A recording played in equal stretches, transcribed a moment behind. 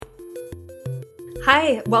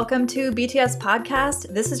Hi, welcome to BTS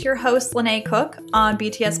Podcast. This is your host, Lene Cook. On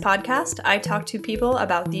BTS Podcast, I talk to people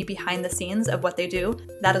about the behind the scenes of what they do.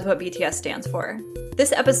 That is what BTS stands for.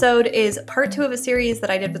 This episode is part 2 of a series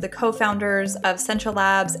that I did with the co-founders of Central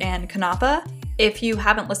Labs and Knapa. If you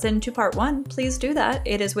haven't listened to part 1, please do that.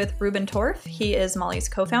 It is with Ruben Torff. He is Molly's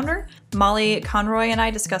co-founder. Molly Conroy and I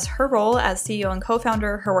discuss her role as CEO and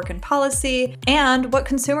co-founder, her work in policy, and what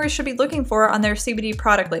consumers should be looking for on their CBD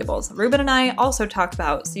product labels. Ruben and I also talk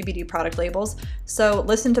about CBD product labels, so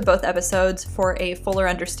listen to both episodes for a fuller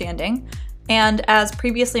understanding. And as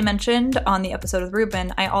previously mentioned on the episode with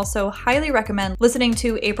Ruben, I also highly recommend listening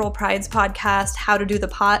to April Pride's podcast, How to Do the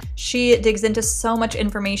Pot. She digs into so much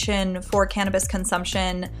information for cannabis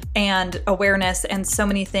consumption and awareness and so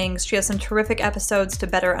many things. She has some terrific episodes to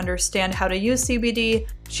better understand how to use CBD.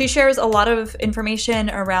 She shares a lot of information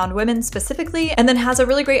around women specifically, and then has a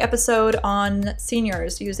really great episode on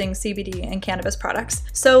seniors using CBD and cannabis products.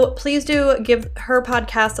 So please do give her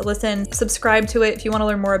podcast a listen. Subscribe to it if you want to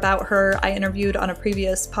learn more about her. I interviewed on a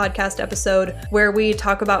previous podcast episode where we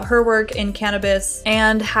talk about her work in cannabis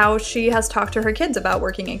and how she has talked to her kids about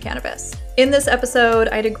working in cannabis. In this episode,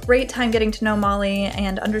 I had a great time getting to know Molly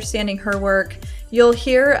and understanding her work. You'll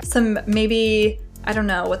hear some maybe, I don't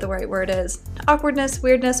know what the right word is, awkwardness,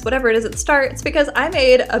 weirdness, whatever it is at the start. It's because I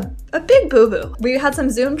made a big boo-boo. We had some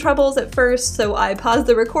Zoom troubles at first, so I paused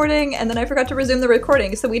the recording and then I forgot to resume the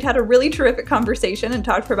recording. So we'd had a really terrific conversation and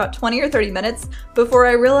talked for about 20 or 30 minutes before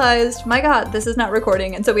I realized, my God, this is not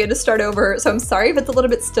recording. And so we had to start over. So I'm sorry if it's a little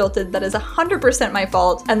bit stilted. That is 100% my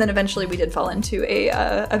fault. And then eventually we did fall into a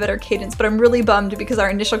better cadence, but I'm really bummed because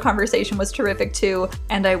our initial conversation was terrific too.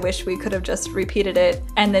 And I wish we could have just repeated it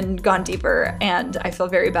and then gone deeper. And I feel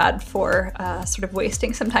very bad for sort of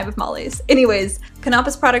wasting some time of Molly's. Anyways,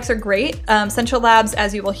 Knapa's products are great. Central Labs,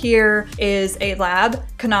 as you will hear, is a lab.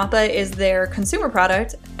 Knapa is their consumer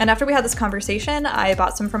product. And after we had this conversation, I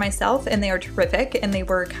bought some for myself and they are terrific. And they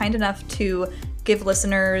were kind enough to give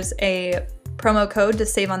listeners a promo code to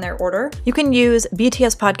save on their order. You can use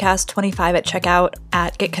BTS Podcast 25 at checkout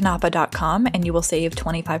at getknapa.com and you will save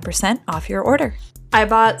 25% off your order. I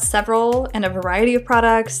bought several and a variety of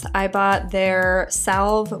products. I bought their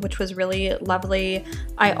salve, which was really lovely.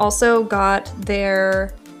 I also got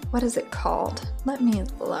their, what is it called? Let me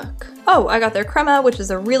look. Oh, I got their crema, which is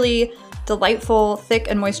a really delightful, thick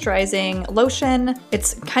and moisturizing lotion.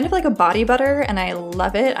 It's kind of like a body butter and I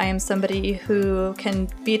love it. I am somebody who can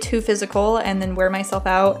be too physical and then wear myself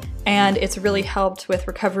out, and it's really helped with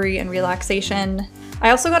recovery and relaxation. I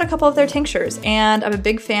also got a couple of their tinctures and I'm a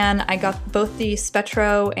big fan. I got both the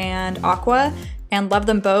Spetro and Aqua and love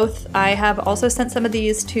them both. I have also sent some of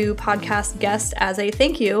these to podcast guests as a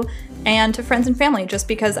thank you and to friends and family just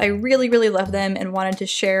because I really, really love them and wanted to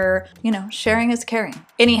share, sharing is caring.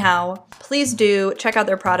 Anyhow, please do check out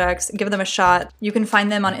their products, give them a shot. You can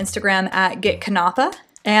find them on Instagram at getknapa.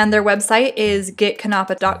 And their website is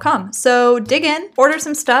getknapa.com. So dig in, order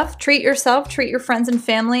some stuff, treat yourself, treat your friends and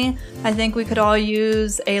family. I think we could all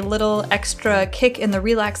use a little extra kick in the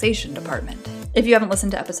relaxation department. If you haven't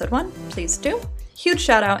listened to episode 1, please do. Huge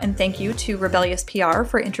shout out and thank you to Rebellious PR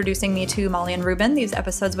for introducing me to Molly and Ruben. These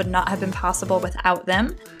episodes would not have been possible without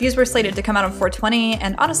them. These were slated to come out on 420,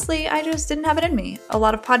 and honestly, I just didn't have it in me. A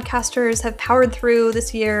lot of podcasters have powered through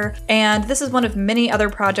this year, and this is one of many other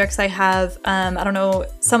projects I have. I don't know,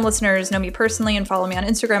 some listeners know me personally and follow me on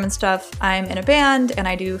Instagram and stuff. I'm in a band and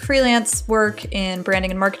I do freelance work in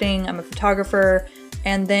branding and marketing. I'm a photographer,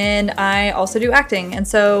 and then I also do acting. And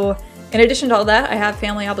so in addition to all that, I have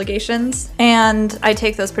family obligations and I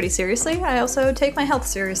take those pretty seriously. I also take my health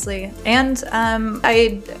seriously, and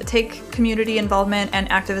I take community involvement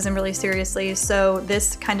and activism really seriously. So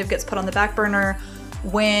this kind of gets put on the back burner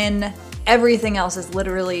when everything else is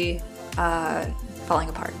literally falling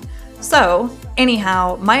apart. So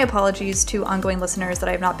anyhow, my apologies to ongoing listeners that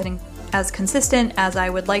I have not been as consistent as I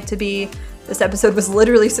would like to be. This episode was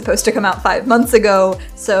literally supposed to come out 5 months ago,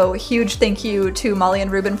 so huge thank you to Molly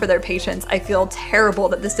and Ruben for their patience. I feel terrible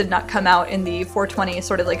that this did not come out in the 420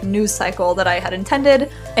 sort of like news cycle that I had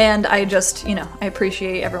intended, and I just, I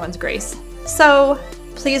appreciate everyone's grace. So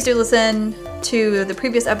please do listen to the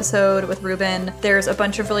previous episode with Ruben. There's a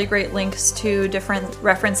bunch of really great links to different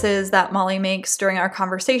references that Molly makes during our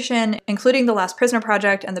conversation, including the Last Prisoner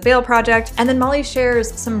Project and the Bail Project. And then Molly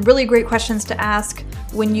shares some really great questions to ask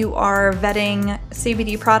when you are vetting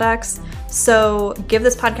CBD products. So give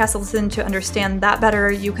this podcast a listen to understand that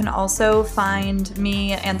better. You can also find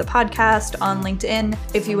me and the podcast on LinkedIn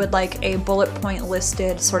if you would like a bullet point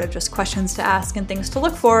listed sort of just questions to ask and things to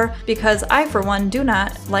look for, because I, for one, do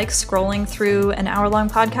not like scrolling through an hour-long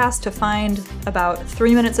podcast to find about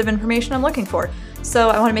 3 minutes of information I'm looking for. So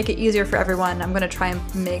I want to make it easier for everyone. I'm going to try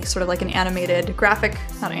and make sort of like an animated graphic,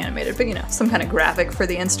 not animated, but some kind of graphic for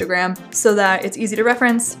the Instagram so that it's easy to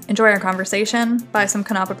reference. Enjoy our conversation, buy some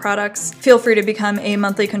Knapa products. Feel free to become a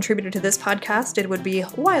monthly contributor to this podcast. It would be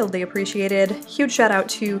wildly appreciated. Huge shout out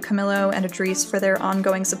to Camilo and Idris for their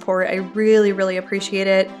ongoing support. I really, really appreciate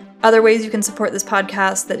it. Other ways you can support this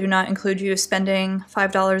podcast that do not include you spending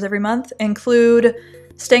 $5 every month include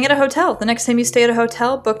staying at a hotel. The next time you stay at a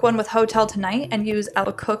hotel, book one with Hotel Tonight and use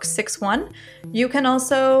LCook61. You can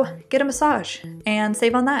also get a massage and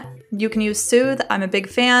save on that. You can use Soothe. I'm a big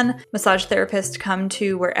fan. Massage therapists come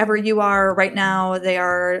to wherever you are. Right now, they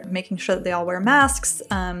are making sure that they all wear masks.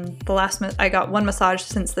 I got one massage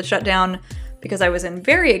since the shutdown because I was in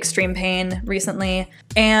very extreme pain recently,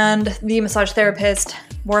 and the massage therapist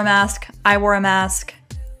wore a mask. I wore a mask.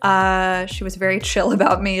 She was very chill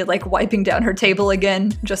about me, like wiping down her table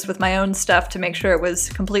again, just with my own stuff to make sure it was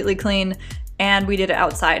completely clean. And we did it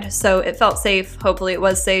outside, so it felt safe. Hopefully it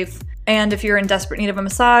was safe. And if you're in desperate need of a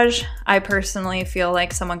massage, I personally feel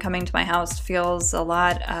like someone coming to my house feels a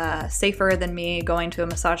lot safer than me going to a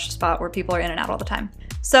massage spot where people are in and out all the time.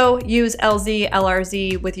 So use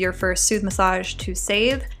LRZ with your first Soothe massage to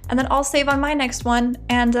save, and then I'll save on my next one,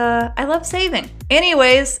 and I love saving.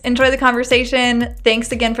 Anyways, enjoy the conversation.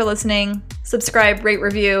 Thanks again for listening. Subscribe, rate,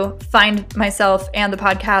 review, find myself and the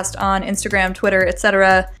podcast on Instagram, Twitter,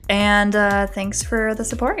 etc. And thanks for the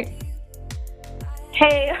support.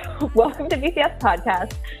 Hey, welcome to BTS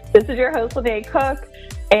Podcast. This is your host, Lene Cook,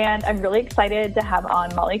 and I'm really excited to have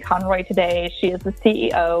on Molly Conroy today. She is the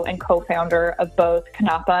CEO and co-founder of both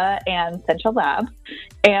Knapa and Sencha Labs.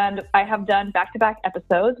 And I have done back-to-back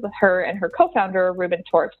episodes with her and her co-founder, Ruben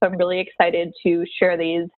Torp. So I'm really excited to share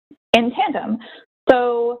these in tandem.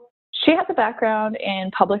 So she has a background in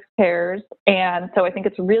public affairs. And so I think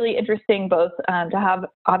it's really interesting both to have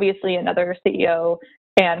obviously another CEO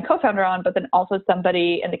and co-founder on, but then also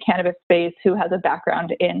somebody in the cannabis space who has a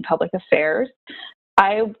background in public affairs.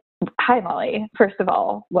 Hi, Molly. First of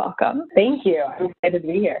all, welcome. Thank you. I'm excited to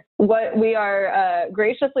be here. What we are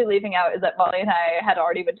graciously leaving out is that Molly and I had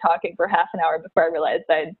already been talking for half an hour before I realized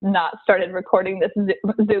I'd not started recording this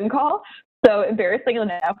Zoom call. So embarrassingly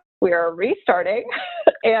enough, we are restarting,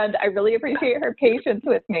 and I really appreciate her patience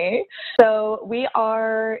with me. So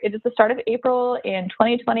it is the start of April in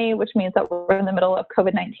 2020, which means that we're in the middle of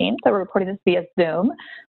COVID-19. So we're recording this via Zoom.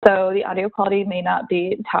 So the audio quality may not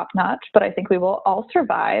be top notch, but I think we will all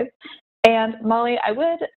survive. And Molly, I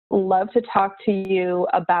would love to talk to you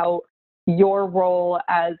about your role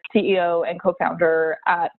as CEO and co-founder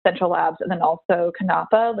at Sencha Labs and then also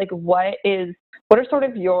Knapa. Like what are sort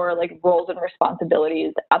of your roles and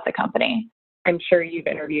responsibilities at the company? I'm sure you've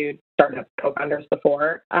interviewed startup co-founders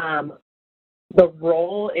before. The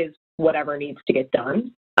role is whatever needs to get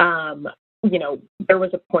done. There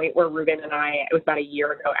was a point where Ruben and I, it was about a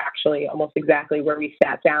year ago actually, almost exactly, where we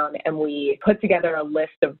sat down and we put together a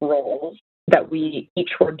list of roles that we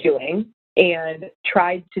each were doing and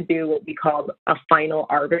tried to do what we called a final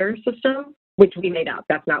arbiter system, which we made up.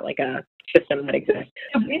 That's not like a system that exists.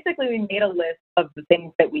 So basically we made a list of the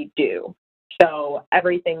things that we do. So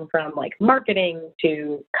everything from marketing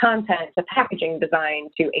to content to packaging design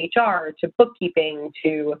to HR to bookkeeping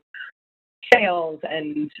to sales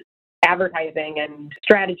and advertising and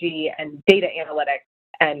strategy and data analytics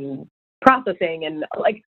and processing and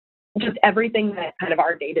just everything that kind of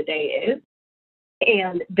our day-to-day is,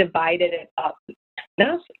 and divided it up.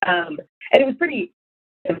 And it was pretty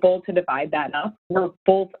simple to divide that up. We're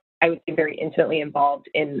both, I would say, very intimately involved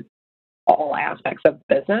in all aspects of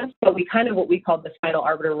the business, but what we called this final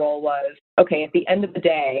arbiter role was, okay, at the end of the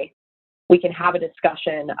day, we can have a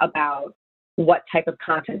discussion about what type of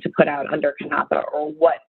content to put out under Knapa or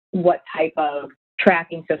what type of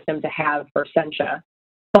tracking system to have for Sencha.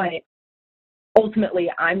 But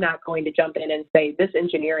ultimately, I'm not going to jump in and say this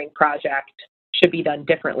engineering project should be done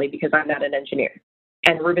differently because I'm not an engineer.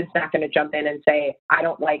 And Ruben's not going to jump in and say, I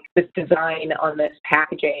don't like this design on this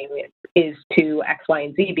packaging is to X, Y,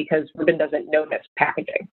 and Z because Ruben doesn't know this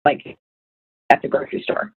packaging, at the grocery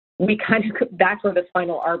store. That's where this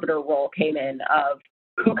final arbiter role came in of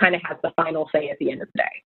who kind of has the final say at the end of the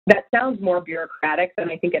day. That sounds more bureaucratic than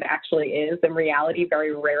I think it actually is. In reality,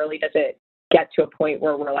 very rarely does it get to a point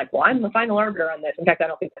where we're like, well, I'm the final arbiter on this. In fact, I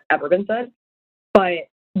don't think that's ever been said. But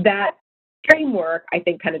that framework, I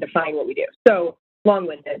think, kind of define what we do. So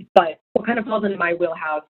long-winded, but what kind of falls into my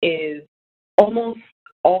wheelhouse is almost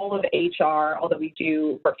all of HR, although we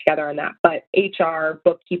do work together on that, but HR,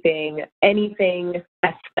 bookkeeping, anything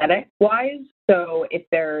aesthetic-wise. So if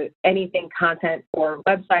there's anything content for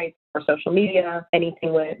websites or social media,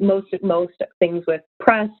 anything with most things with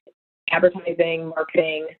press, advertising,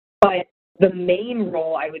 marketing, but the main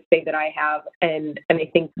role I would say that I have, and I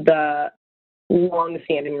think the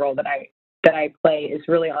long-standing role that I play is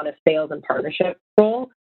really on a sales and partnership role.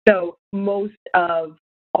 So most of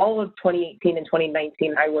all of 2018 and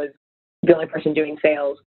 2019, I was the only person doing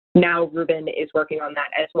sales. Now Ruben is working on that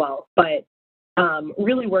as well, but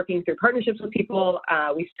really working through partnerships with people.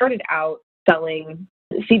 We started out selling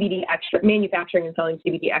CBD extract, manufacturing and selling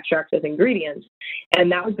CBD extracts as ingredients,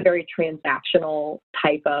 and that was a very transactional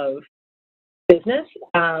type of business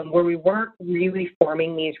where we weren't really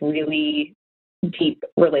forming these really deep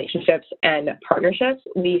relationships and partnerships.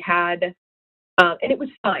 We had, and it was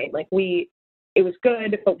fine. Like it was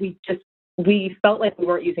good, but we felt like we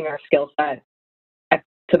weren't using our skill set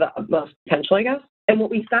to the utmost potential, I guess. And what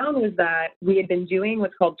we found was that we had been doing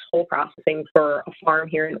what's called toll processing for a farm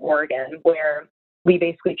here in Oregon, where we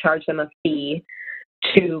basically charge them a fee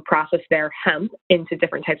to process their hemp into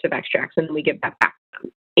different types of extracts, and then we give that back to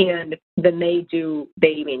them. And then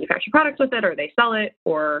they manufacture products with it, or they sell it,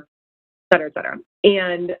 or et cetera, et cetera.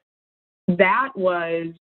 And that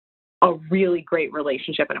was a really great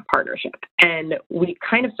relationship and a partnership. And we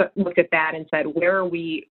kind of looked at that and said, what are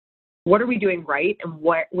we doing right, and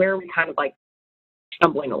where are we kind of like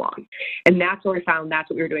stumbling along? And that's where we found that's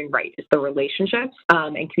what we were doing right, is the relationships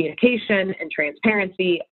and communication and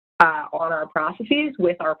transparency on our processes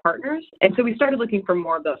with our partners. And so we started looking for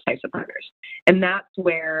more of those types of partners. And that's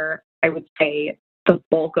where I would say the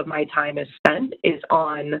bulk of my time is spent, is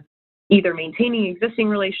on either maintaining existing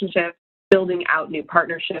relationships, building out new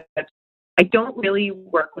partnerships. I don't really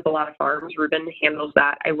work with a lot of farms. Ruben handles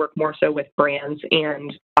that. I work more so with brands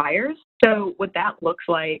and buyers. So what that looks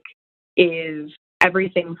like is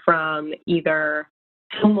everything from either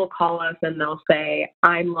someone will call us and they'll say,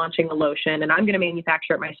 I'm launching a lotion and I'm going to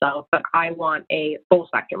manufacture it myself, but I want a full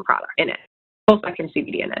spectrum product in it, full spectrum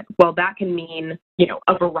CBD in it. Well, that can mean,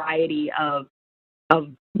 a variety of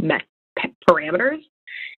parameters.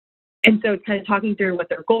 And so it's kind of talking through what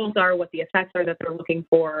their goals are, what the effects are that they're looking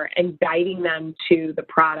for, and guiding them to the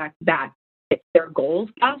product that fits their goals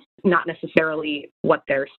best, not necessarily what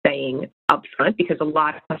they're saying up front, because a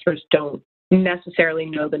lot of customers don't necessarily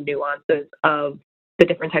know the nuances of the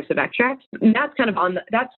different types of extracts. And that's kind of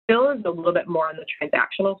that still is a little bit more on the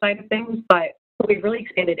transactional side of things, but what we've really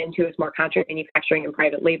expanded into is more contract manufacturing and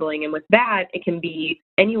private labeling. And with that, it can be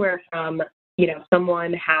anywhere from,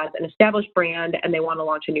 someone has an established brand and they want to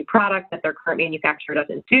launch a new product that their current manufacturer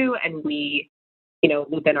doesn't do, and we,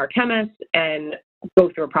 loop in our chemists and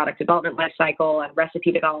go through a product development life cycle and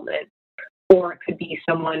recipe development. Or it could be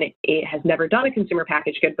someone has never done a consumer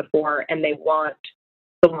packaged good before and they want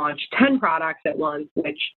to launch 10 products at once,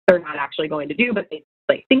 which they're not actually going to do, but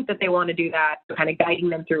they think that they want to do that. So kind of guiding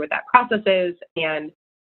them through what that process is and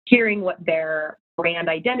hearing what their brand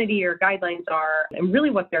identity or guidelines are, and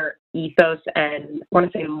really what their ethos and, I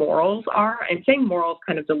want to say, morals are. I'm saying morals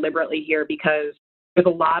kind of deliberately here because there's a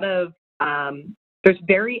lot of, there's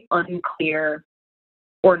very unclear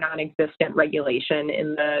or non-existent regulation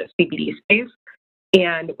in the CBD space.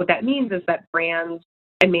 And what that means is that brands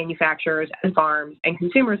and manufacturers and farms and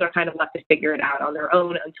consumers are kind of left to figure it out on their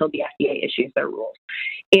own until the FDA issues their rules.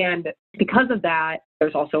 And because of that,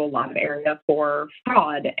 there's also a lot of area for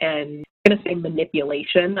fraud and, I'm going to say,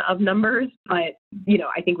 manipulation of numbers. But,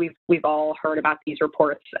 I think we've all heard about these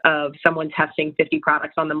reports of someone testing 50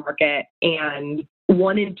 products on the market, and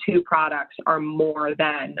 1 in 2 products are more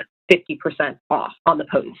than 50% off on the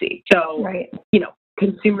potency. So, right.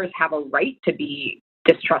 Consumers have a right to be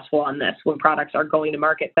distrustful on this when products are going to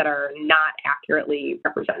market that are not accurately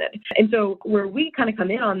represented. And so where we kind of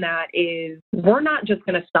come in on that is we're not just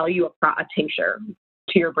going to sell you a tincture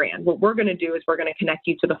to your brand. What we're going to do is we're going to connect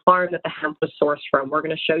you to the farm that the hemp was sourced from. We're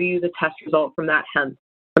going to show you the test result from that hemp,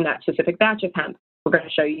 from that specific batch of hemp. We're going to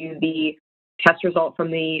show you the test result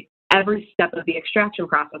from every step of the extraction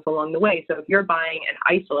process along the way. So if you're buying an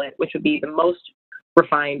isolate, which would be the most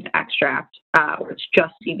refined extract, or it's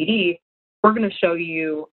just CBD, we're going to show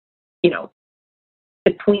you,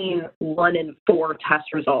 between 1 and 4 test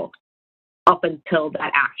results up until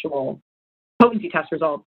that actual potency test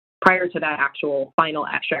result prior to that actual final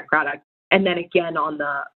extract product, and then again on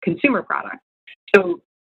the consumer product. So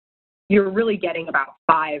you're really getting about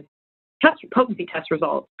 5 potency test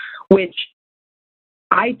results, which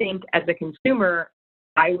I think as a consumer,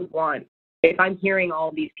 I would want, if I'm hearing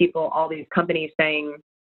all these people, all these companies saying,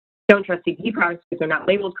 don't trust CBD products because they're not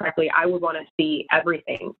labeled correctly, I would want to see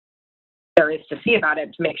everything there is to see about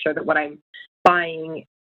it to make sure that what I'm buying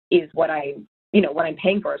is what what I'm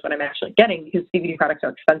paying for is what I'm actually getting, because CBD products are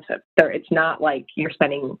expensive. It's not like you're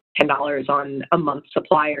spending $10 on a month's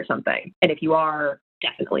supply or something. And if you are,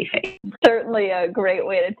 definitely fake. Certainly a great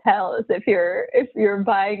way to tell is if you're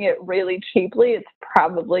buying it really cheaply, it's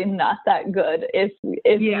probably not that good if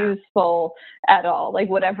useful at all. Like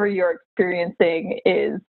whatever you're experiencing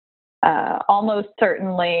is almost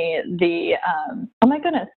certainly the oh my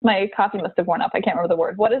goodness, my coffee must have worn off. I can't remember the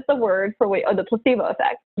word. What is the word for the placebo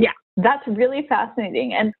effect? Yeah. That's really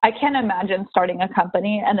fascinating. And I can't imagine starting a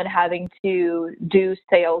company and then having to do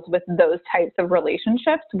sales with those types of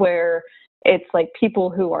relationships where it's like people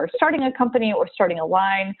who are starting a company or starting a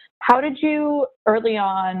line. How did you early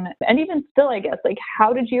on, and even still, I guess, like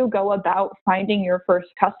how did you go about finding your first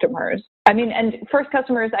customers? I mean, and first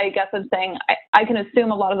customers, I guess I'm saying, I can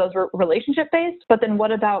assume a lot of those were relationship-based, but then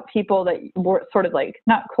what about people that were sort of like,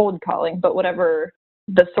 not cold calling, but whatever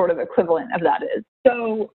the sort of equivalent of that is?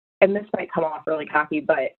 So, and this might come off really cocky,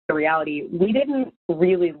 but the reality, we didn't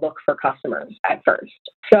really look for customers at first.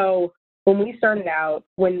 So when we started out,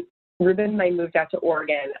 when Ruben and I moved out to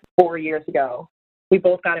Oregon 4 years ago, we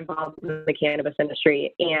both got involved in the cannabis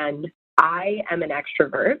industry, and I am an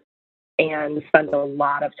extrovert and spend a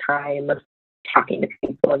lot of time talking to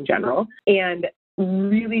people in general, and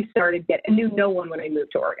really started I knew no one when I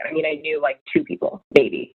moved to Oregon. I mean, I knew like 2 people,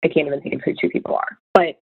 maybe. I can't even think of who 2 people are,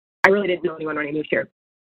 but I really didn't know anyone when I moved here.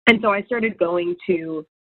 And so I started going to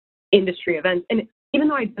industry events, and even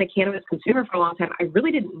though I'd been a cannabis consumer for a long time, I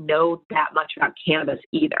really didn't know that much about cannabis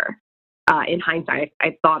either. In hindsight,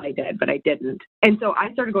 I thought I did, but I didn't. And so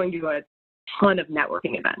I started going to a ton of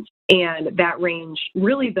networking events. And that range,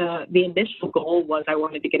 really the initial goal was I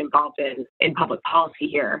wanted to get involved in public policy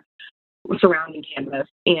here surrounding cannabis.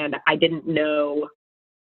 And I didn't know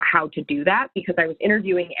how to do that because I was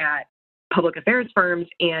interviewing at public affairs firms,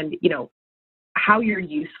 and, you know, how you're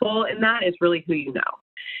useful in that is really who you know.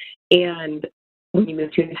 And when you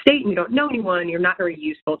move to a new state and you don't know anyone, you're not very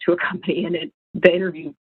useful to a company, and the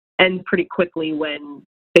interview ends pretty quickly when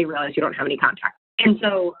they realize you don't have any contacts. And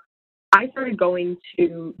so I started going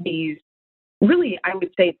to these really, I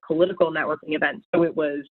would say, political networking events. So it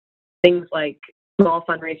was things like small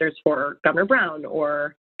fundraisers for Governor Brown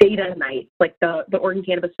or data nights, like the Oregon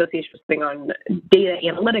Cannabis Association was putting on data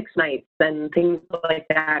analytics nights and things like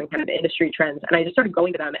that, and kind of industry trends. And I just started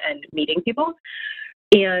going to them and meeting people.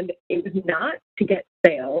 And it was not to get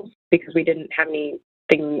sales because we didn't have anything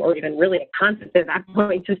or even really a concept at that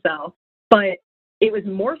point to sell, but it was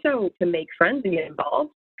more so to make friends and get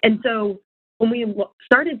involved. And so when we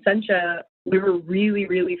started Sentia, we were really,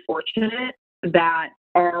 really fortunate that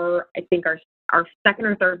our second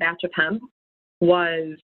or third batch of hemp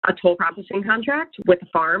was a toll processing contract with a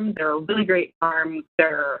farm. They're a really great farm. They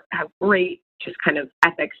have great just kind of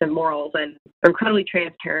ethics and morals, and they're incredibly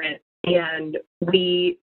transparent. And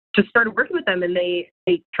we just started working with them, and they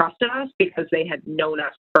trusted us because they had known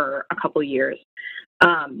us for a couple of years,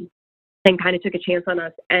 and kind of took a chance on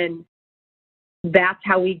us. And that's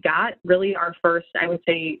how we got really our first, I would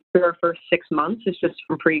say, through our first 6 months is just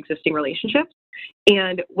from pre-existing relationships.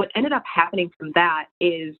 And what ended up happening from that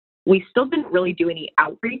is we still didn't really do any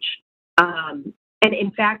outreach. And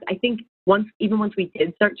in fact, I think once we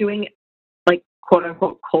did start doing like quote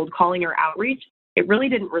unquote cold calling or outreach, it really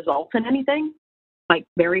didn't result in anything. Like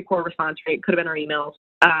very poor response rate, could have been our emails.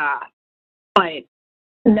 But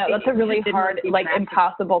no, that's a really hard, like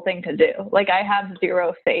impossible thing to do. Like I have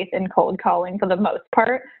zero faith in cold calling for the most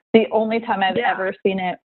part. The only time I've ever seen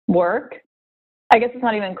it work, I guess it's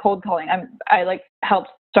not even cold calling. I like helped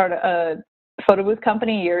start a photo booth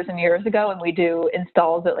company years and years ago, and we do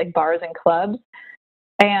installs at like bars and clubs.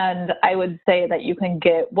 And I would say that you can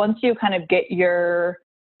once you kind of get your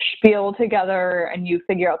spiel together and you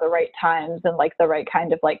figure out the right times and like the right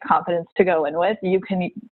kind of like confidence to go in with,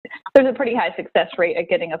 there's a pretty high success rate at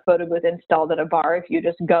getting a photo booth installed at a bar if you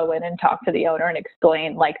just go in and talk to the owner and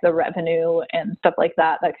explain like the revenue and stuff like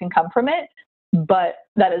that can come from it. But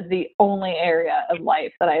that is the only area of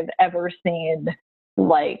life that I've ever seen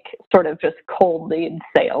like sort of just cold lead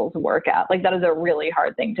sales work out. Like that is a really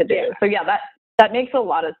hard thing to do. Yeah. So yeah, that makes a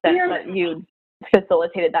lot of sense that you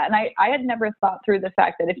facilitated that. And I had never thought through the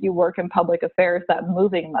fact that if you work in public affairs, that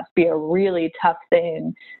moving must be a really tough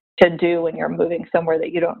thing to do when you're moving somewhere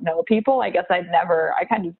that you don't know people. I guess I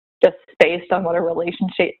kind of just based on what a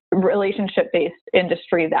relationship-based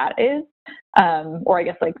industry that is. Or I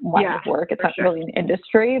guess like line of work, it's not really an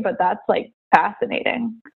industry, but that's like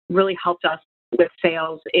fascinating. Really helped us with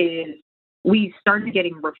sales is we started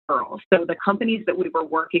getting referrals. So the companies that we were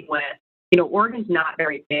working with, you know, Oregon's not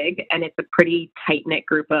very big, and it's a pretty tight-knit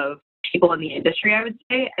group of people in the industry, I would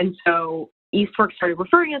say. And so Eastworks started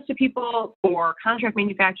referring us to people for contract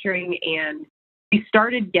manufacturing, and we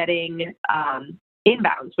started getting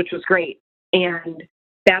inbounds, which was great. And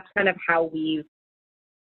that's kind of how we've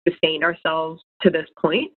sustained ourselves to this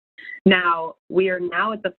point. Now, we are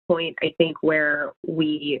now at the point, I think, where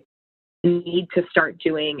we need to start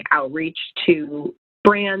doing outreach to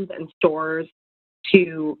brands and stores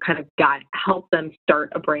to kind of help them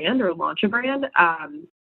start a brand or launch a brand.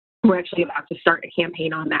 We're actually about to start a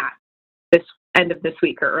campaign on that this end of this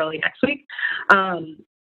week or early next week.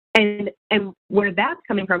 And where that's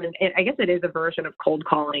coming from, and I guess it is a version of cold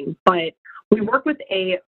calling, but we work with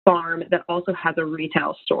a farm that also has a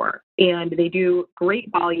retail store, and they do great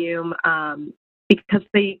volume because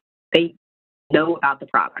they know about the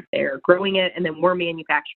product. They're growing it, and then we're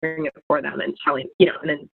manufacturing it for them and selling, and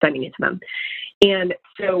then sending it to them. And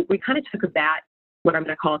so we kind of took that, what I'm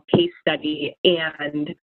going to call a case study,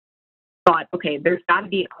 and thought, okay, there's got to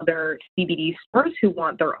be other CBD stores who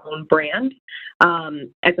want their own brand,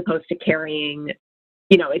 as opposed to carrying,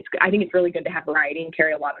 I think it's really good to have variety and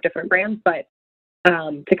carry a lot of different brands, but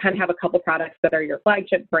to kind of have a couple products that are your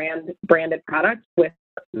flagship branded products with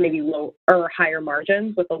maybe low or higher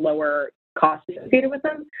margins with a lower cost associated with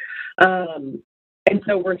them. And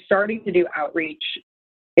so we're starting to do outreach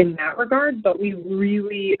in that regard, but we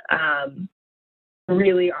really are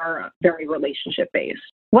very relationship based.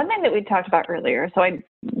 One thing that we talked about earlier, so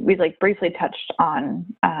we briefly touched on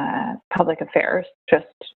public affairs just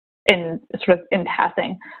in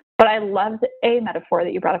passing, but I loved a metaphor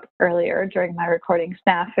that you brought up earlier during my recording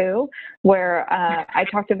snafu, where I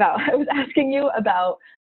was asking you about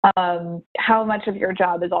how much of your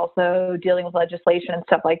job is also dealing with legislation and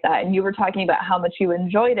stuff like that. And you were talking about how much you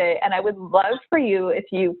enjoyed it. And I would love for you, if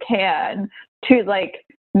you can, to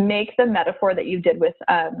make the metaphor that you did with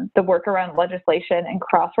the work around legislation and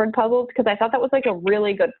crossword puzzles, because I thought that was a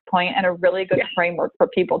really good point and a really good framework for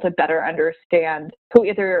people to better understand who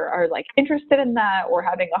either are interested in that or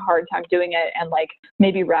having a hard time doing it and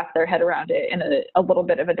maybe wrap their head around it in a little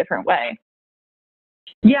bit of a different way.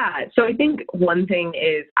 Yeah, so I think one thing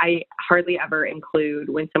is I hardly ever include,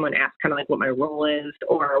 when someone asks kind of what my role is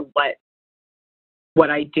or what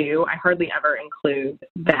I do, I hardly ever include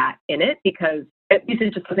that in it, because at least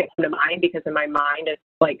it just doesn't come to mind, because in my mind it's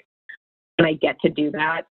when I get to do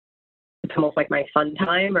that, it's almost like my fun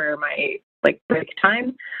time or my break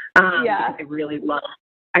time. I really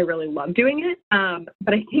love doing it.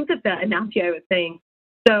 But I think that the analogy I was saying,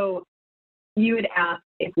 so you would ask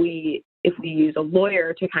if we use a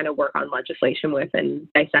lawyer to kind of work on legislation with and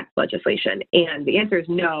dissect legislation, and the answer is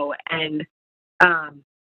no. And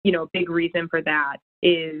a big reason for that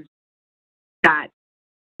is that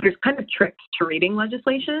there's kind of tricks to reading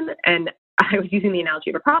legislation. And I was using the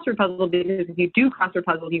analogy of a crossword puzzle because if you do crossword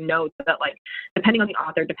puzzles, you know that depending on the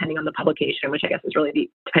author, depending on the publication, which I guess is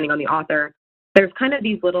really depending on the author, there's kind of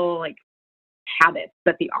these little habits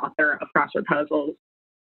that the author of crossword puzzles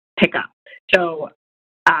pick up. So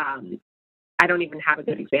I don't even have a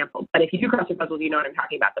good example, but if you do crossword puzzles, you know what I'm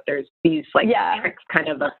talking about, that there's these tricks kind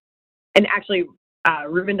of, and actually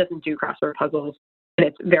Ruben doesn't do crossword puzzles, and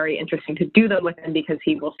it's very interesting to do them with him because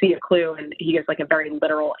he will see a clue and he gives a very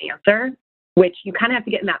literal answer, which you kind of have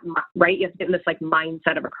to get in that, right? You have to get in this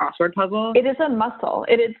mindset of a crossword puzzle. It is a muscle.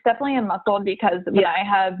 It is definitely a muscle, because when I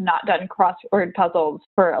have not done crossword puzzles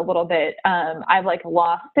for a little bit, I've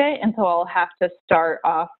lost it. And so I'll have to start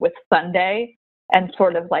off with Sunday and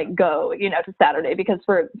sort of go, to Saturday, because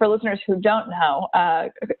for listeners who don't know,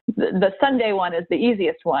 the Sunday one is the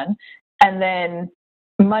easiest one. And then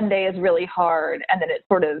Monday is really hard, and then it's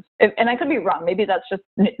sort of, and I could be wrong, maybe that's just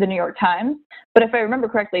the New York Times, but if I remember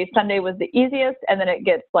correctly, Sunday was the easiest, and then it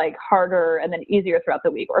gets harder and then easier throughout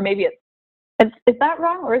the week, or maybe is that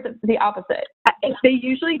wrong, or is it the opposite? They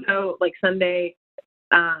usually go Sunday,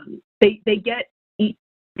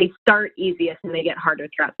 they start easiest and they get harder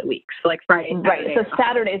throughout the week. So Friday, Saturday. Right. So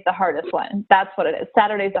Saturday's the hardest one. That's what it is.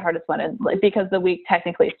 Saturday's the hardest one, and because the week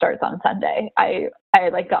technically starts on Sunday. I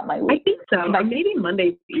got my week. I think so. Maybe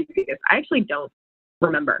Monday's the easiest. I actually don't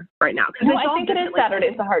remember right now. No, I think it is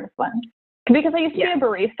Saturday's the hardest one. Because I used to be a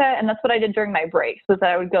barista, and that's what I did during my breaks, was that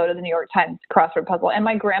I would go to the New York Times crossword puzzle. And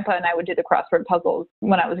my grandpa and I would do the crossword puzzles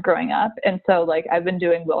when I was growing up. And so I've been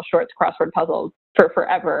doing Will Short's crossword puzzles for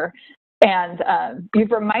forever. And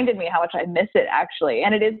you've reminded me how much I miss it, actually.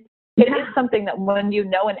 And it is something that when you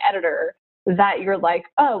know an editor, that you're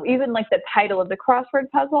oh, even the title of the crossword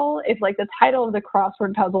puzzle, if the title of the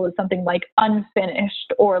crossword puzzle is something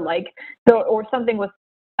unfinished, or or something with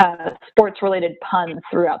sports related puns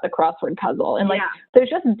throughout the crossword puzzle. And there's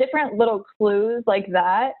just different little clues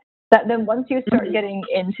that then once you start getting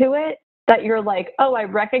into it, that you're oh, I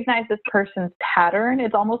recognize this person's pattern.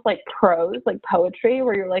 It's almost like prose, like poetry,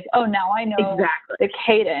 where you're oh, now I know exactly the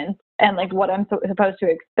cadence and what I'm supposed to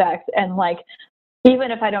expect. And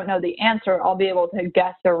even if I don't know the answer, I'll be able to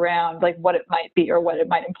guess around like what it might be or what it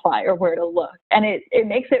might imply or where to look. And it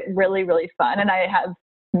makes it really, really fun. And I have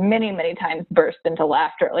many, many times burst into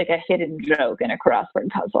laughter, like a hidden joke in a crossword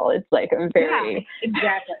puzzle. It's like a very... Yeah,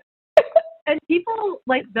 exactly. And people,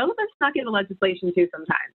 like, those are stuck into legislation too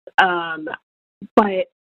sometimes. But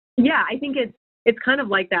yeah, I think it's kind of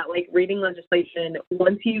like that, like reading legislation,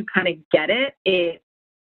 once you kind of get it,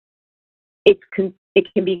 it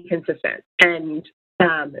can be consistent. And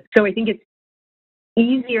so I think it's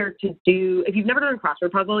easier to do, if you've never done a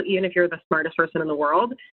crossword puzzle, even if you're the smartest person in the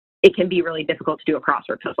world, it can be really difficult to do a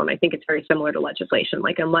crossword puzzle. And I think it's very similar to legislation.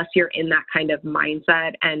 Like, unless you're in that kind of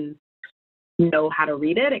mindset and know how to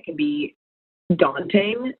read it, it can be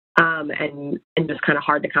daunting and just kind of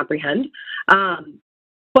hard to comprehend.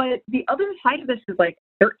 But the other side of this is, like,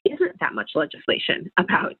 there isn't that much legislation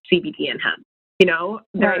about CBD and hemp. You know,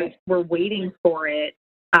 Right. We're waiting for it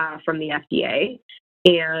from the FDA.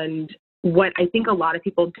 And what I think a lot of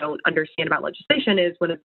people don't understand about legislation is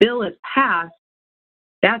when a bill is passed,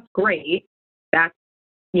 that's great. That's,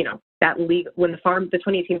 you know, when the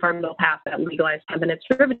 2018 Farm Bill passed, that legalized hemp and its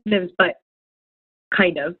derivatives, but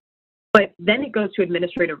kind of. But then it goes to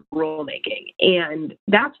administrative rulemaking. And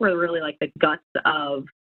that's where really, like, the guts of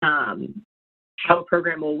how a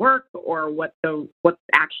program will work or what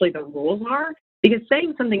actually the rules are. Because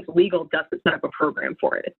saying something's legal doesn't set up a program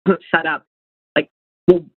for it. It's set up, like,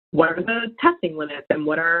 well, what are the testing limits and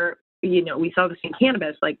what are, you know, we saw this in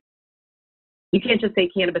cannabis. Like, you can't just say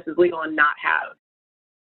cannabis is legal and not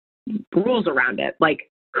have rules around it. Like,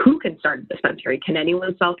 who can start a dispensary? Can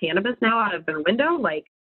anyone sell cannabis now out of their window? Like,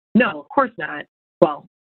 no, of course not. Well,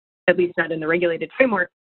 at least not in the regulated framework.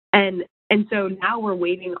 And so now we're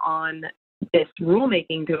waiting on this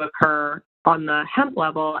rulemaking to occur on the hemp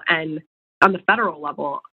level and on the federal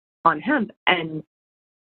level on hemp. And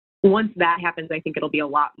once that happens, I think it'll be a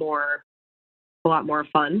lot more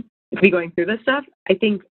fun to be going through this stuff. I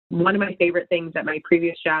think one of my favorite things at my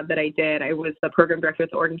previous job that I did, I was the program director at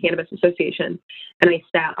the Oregon Cannabis Association, and I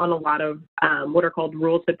sat on a lot of what are called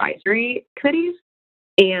rules advisory committees.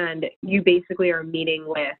 And you basically are meeting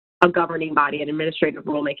with a governing body, an administrative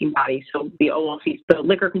rulemaking body, so the OLC, the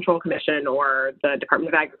Liquor Control Commission, or the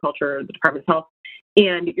Department of Agriculture, or the Department of Health,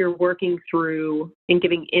 and you're working through and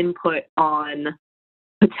giving input on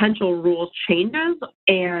potential rules changes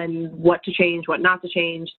and what to change, what not to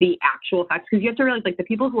change, the actual effects. Because you have to realize, like, the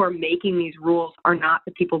people who are making these rules are not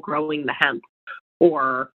the people growing the hemp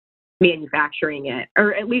or manufacturing it,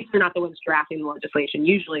 or at least they're not the ones drafting the legislation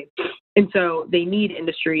usually. And so they need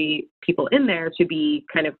industry people in there to be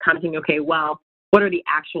kind of commenting, okay, well, what are the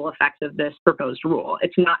actual effects of this proposed rule?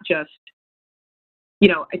 It's not just, you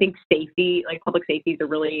know, I think safety, like public safety is a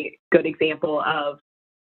really good example of,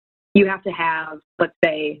 you have to have, let's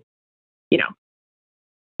say, you know,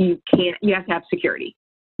 you have to have security,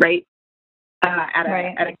 right? At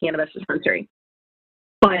a cannabis dispensary.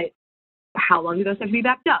 But how long do those have to be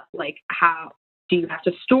backed up? Like, how do you have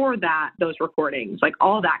to store those recordings? Like,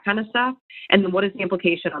 all that kind of stuff. And then what is the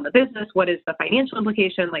implication on the business? What is the financial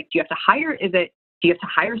implication? Like, do you have to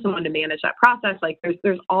hire someone to manage that process? Like,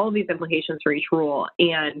 there's all these implications for each rule.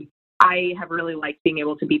 And I have really liked being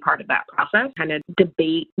able to be part of that process, kind of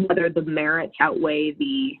debate whether the merits outweigh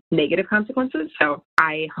the negative consequences. So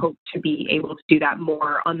I hope to be able to do that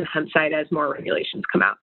more on the hemp side as more regulations come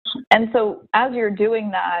out. And so as you're doing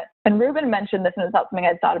that, and Ruben mentioned this, and it's not something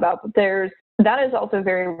I'd thought about, but that is also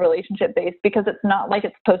very relationship-based, because it's not like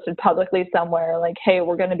it's posted publicly somewhere like, hey,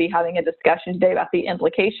 we're going to be having a discussion today about the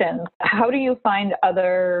implications. How do you find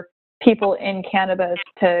other people in cannabis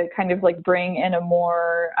to kind of like bring in a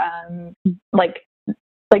more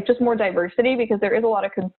like just more diversity, because there is a lot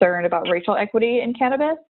of concern about racial equity in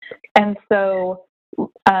cannabis. And so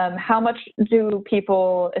how much do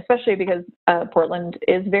people, especially because Portland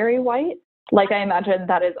is very white, like I imagine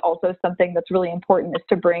that is also something that's really important, is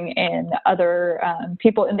to bring in other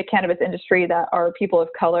people in the cannabis industry that are people of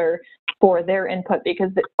color for their input,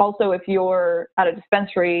 because also if you're at a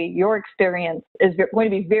dispensary, your experience is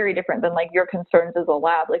going to be very different than like your concerns as a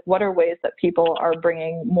lab. Like, what are ways that people are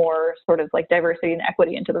bringing more sort of like diversity and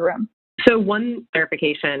equity into the room? So one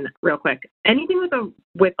clarification real quick, anything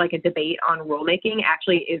with like a debate on rulemaking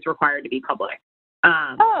actually is required to be public.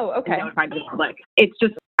 Okay. Notified to the public. It's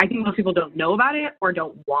just, I think most people don't know about it or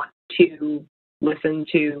don't want to listen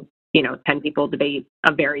to, 10 people debate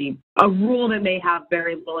a rule that may have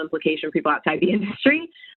very little implication for people outside the industry.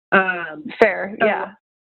 Fair, yeah.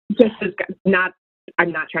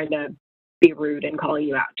 I'm not trying to be rude and calling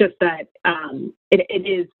you out, just that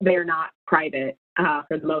they're not private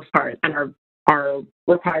for the most part, and are are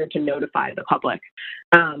required to notify the public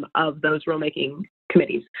of those rulemaking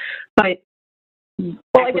committees. But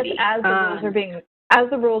well, I guess as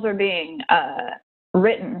the rules are being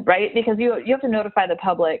written, right? Because you have to notify the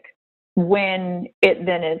public when it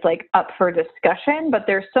then is like up for discussion, but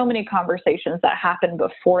there's so many conversations that happen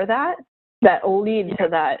before that lead to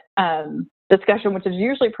that discussion, which is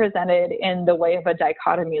usually presented in the way of a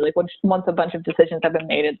dichotomy. Like once a bunch of decisions have been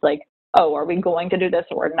made, it's like, oh, are we going to do this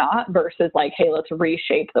or not? Versus like, hey, let's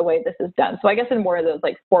reshape the way this is done. So I guess in more of those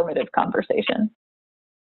like formative conversations.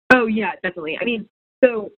 Oh yeah, definitely. I mean,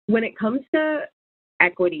 so when it comes to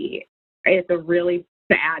equity, it's a really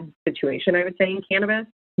bad situation, I would say, in cannabis.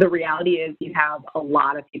 The reality is you have a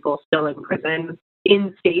lot of people still in prison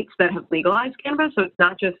in states that have legalized cannabis. So it's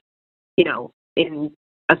not just, you know, in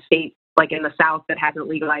a state like in the South that hasn't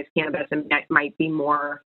legalized cannabis and that might be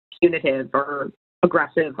more punitive or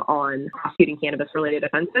aggressive on prosecuting cannabis-related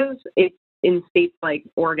offenses. It's in states like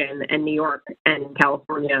Oregon and New York and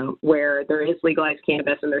California where there is legalized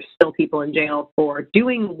cannabis and there's still people in jail for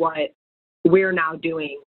doing what we're now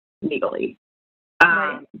doing legally.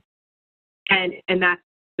 Right. And that's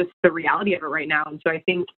just the reality of it right now. And so I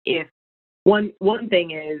think if one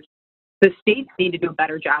thing is the states need to do a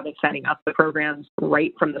better job of setting up the programs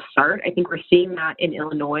right from the start. I think we're seeing that in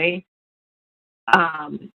Illinois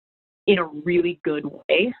in a really good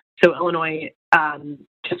way. So Illinois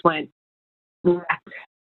just went rec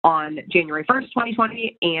on January 1st,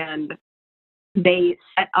 2020, and they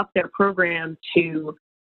set up their program to,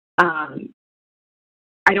 I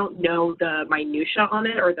don't know the minutia on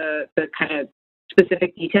it or the kind of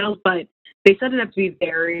specific details, but they set it up to be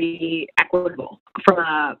very equitable from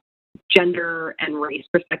a gender and race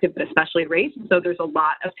perspective, but especially race. So there's a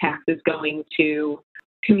lot of taxes going to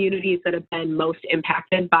communities that have been most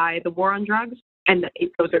impacted by the war on drugs, and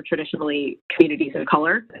those are traditionally communities of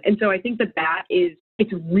color. And so I think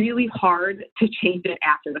it's really hard to change it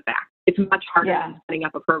after the fact. It's much harder than setting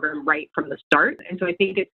up a program right from the start. And so I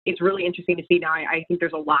think it's really interesting to see now. I think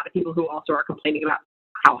there's a lot of people who also are complaining about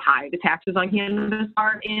how high the taxes on cannabis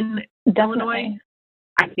are in Illinois.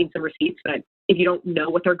 I've seen some receipts, but if you don't know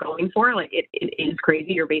what they're going for, like it is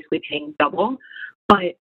crazy. You're basically paying double.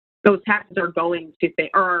 But those taxes are going to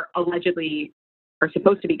or allegedly are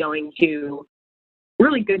supposed to be going to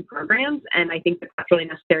really good programs, and I think that's really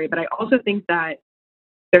necessary. But I also think that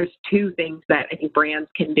there's two things that I think brands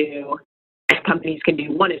can do and companies can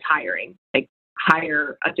do. One is hiring, like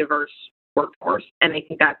hire a diverse workforce, and I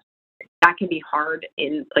think that can be hard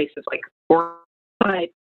in places like work, but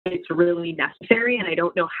it's really necessary. And I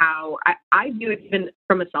don't know how I view it even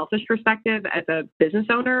from a selfish perspective as a business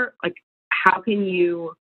owner. Like, how can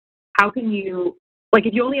you like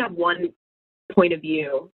if you only have one point of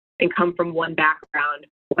view and come from one background,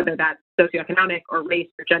 whether that's socioeconomic or race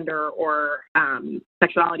or gender or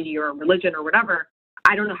sexuality or religion or whatever,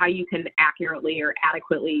 I don't know how you can accurately or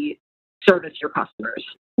adequately service your customers.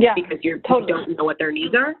 Yeah, because you don't know what their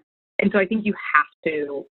needs are. And so I think you have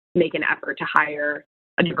to make an effort to hire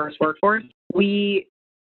a diverse workforce. We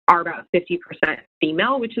are about 50%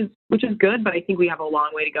 female, which is good, but I think we have a long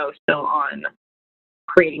way to go still on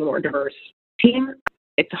creating a more diverse team.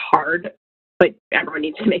 It's hard, but everyone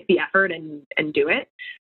needs to make the effort and do it.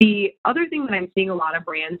 The other thing that I'm seeing a lot of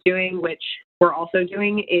brands doing, which we're also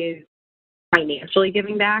doing, is financially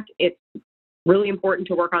giving back. It's really important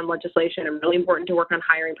to work on legislation and really important to work on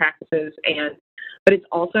hiring practices, but it's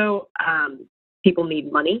also people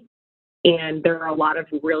need money. And there are a lot of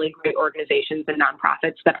really great organizations and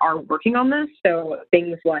nonprofits that are working on this. So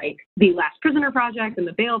things like the Last Prisoner Project and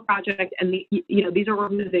the Bail Project, and these are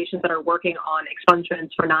organizations that are working on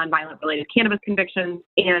expungements for nonviolent related cannabis convictions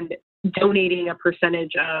and donating a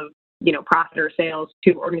percentage of profit or sales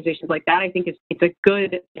to organizations like that. I think it's a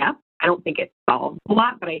good step. I don't think it solves a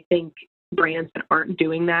lot, but I think brands that aren't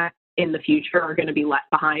doing that in the future are going to be left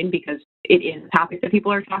behind because it is a topic that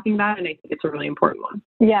people are talking about, and I think it's a really important one.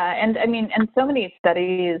 Yeah, and so many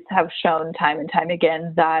studies have shown time and time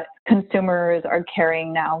again that consumers are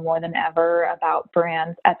caring now more than ever about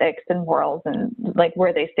brands' ethics and morals and like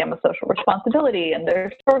where they stand with social responsibility and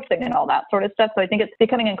their sourcing and all that sort of stuff. So I think it's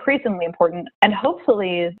becoming increasingly important, and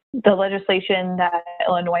hopefully the legislation that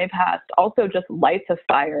Illinois passed also just lights a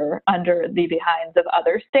fire under the behinds of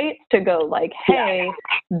other states to go like, hey,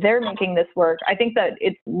 they're making this work. I think that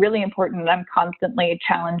it's really important. I'm constantly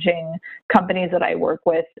challenging companies that I work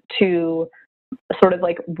with to sort of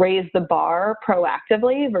like raise the bar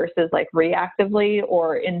proactively versus like reactively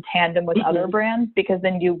or in tandem with other brands, because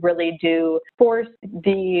then you really do force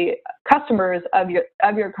the customers of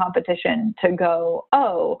your competition to go,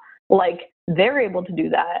 oh, like they're able to do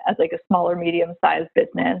that as like a smaller, medium-sized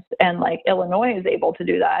business, and like Illinois is able to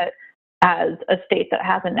do that as a state that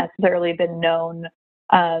hasn't necessarily been known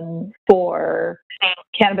for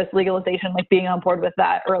cannabis legalization, like being on board with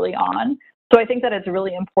that early on. So I think that it's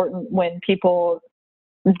really important when people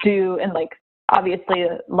do, and like obviously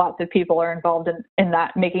lots of people are involved in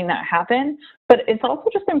that, making that happen, but it's also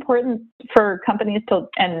just important for companies to,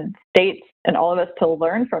 and states and all of us, to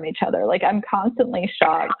learn from each other. Like I'm constantly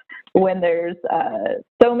shocked when there's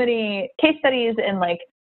so many case studies and like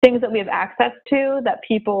things that we have access to that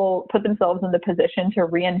people put themselves in the position to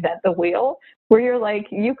reinvent the wheel, where you're like,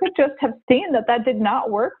 you could just have seen that that did not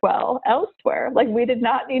work well elsewhere. Like we did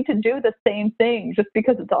not need to do the same thing just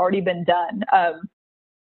because it's already been done.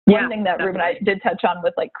 One thing that Ruben and I did touch on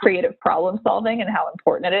was like creative problem solving and how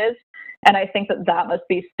important it is. And I think that that must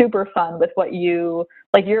be super fun with what you,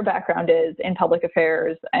 like your background is in public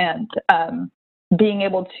affairs, and being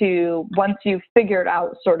able to, once you've figured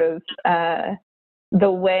out sort of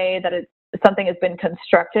the way that something has been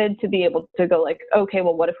constructed, to be able to go like, okay,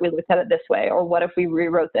 well, what if we looked at it this way? Or what if we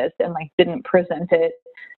rewrote this and like didn't present it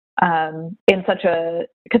in such a,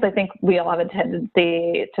 because I think we all have a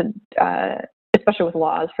tendency to, especially with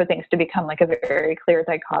laws, for things to become like a very clear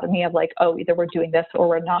dichotomy of like, oh, either we're doing this or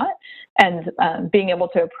we're not. And being able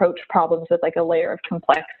to approach problems with like a layer of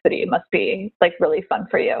complexity must be like really fun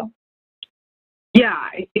for you. Yeah,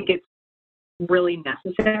 I think it's really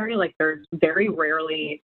necessary. Like there's very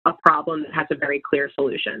rarely a problem that has a very clear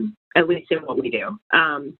solution, at least in what we do.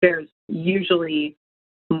 There's usually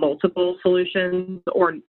multiple solutions,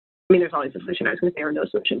 or, I mean, there's always a solution. I was going to say, or no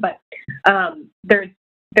solution, but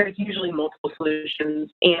there's usually multiple solutions,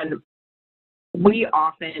 and we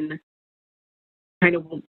often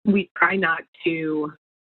we try not to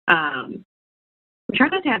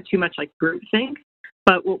have too much like groupthink.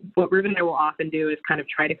 But what Ruben and I will often do is kind of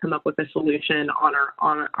try to come up with a solution on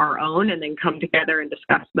our own, and then come together and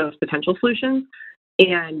discuss those potential solutions.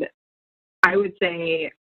 And I would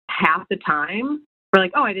say half the time we're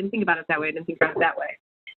like, oh, I didn't think about it that way. I didn't think about it that way.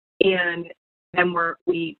 And then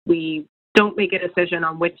we don't make a decision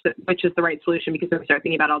on which is the right solution, because then we start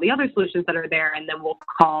thinking about all the other solutions that are there, and then we'll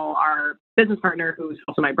call our business partner, who's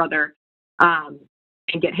also my brother, and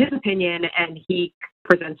get his opinion, and he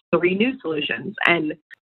presents 3 new solutions. And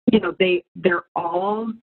you know,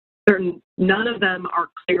 none of them are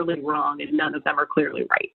clearly wrong, and none of them are clearly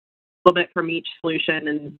right. A little bit from each solution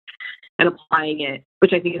and applying it,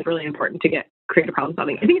 which I think is really important to get creative problem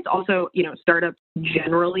solving. I think it's also, you know, startups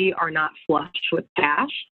generally are not flush with cash.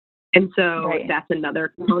 And so That's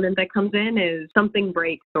another component that comes in, is something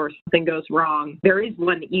breaks or something goes wrong. There is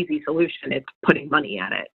one easy solution. It's putting money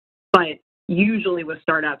at it. But usually with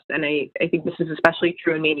startups, and I think this is especially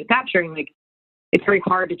true in manufacturing, like it's very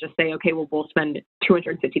hard to just say, okay, well, we'll spend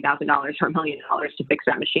 $250,000 or $1 million to fix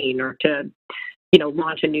that machine, or to, you know,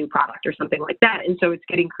 launch a new product or something like that. And so it's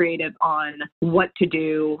getting creative on what to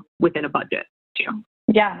do within a budget too.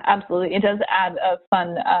 Yeah, absolutely. It does add a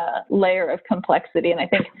fun layer of complexity. And I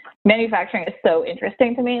think manufacturing is so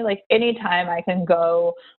interesting to me. Like anytime I can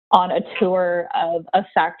go on a tour of a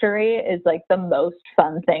factory is like the most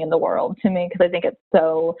fun thing in the world to me, because I think it's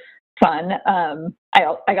so fun.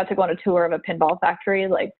 I got to go on a tour of a pinball factory,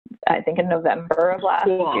 like I think in November of last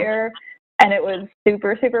year. And it was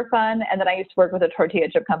super, super fun. And then I used to work with a tortilla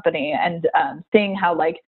chip company, and seeing how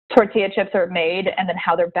like tortilla chips are made and then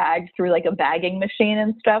how they're bagged through like a bagging machine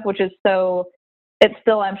and stuff, which is it's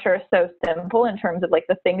still, I'm sure, so simple in terms of like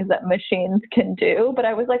the things that machines can do. But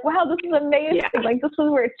I was like, wow, this is amazing. Yeah. Like this is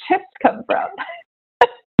where chips come from.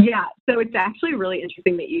 Yeah. So it's actually really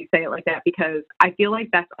interesting that you say it like that, because I feel like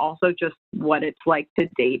that's also just what it's like to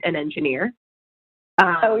date an engineer.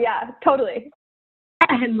 Oh yeah, totally.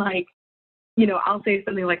 And like, you know, I'll say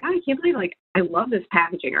something like, oh, I can't believe, like, I love this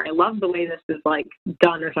packaging, or I love the way this is like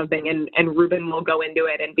done or something. And Ruben will go into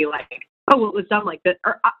it and be like, oh, well, it was done like this.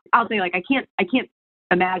 Or I'll say like, I can't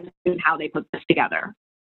imagine how they put this together.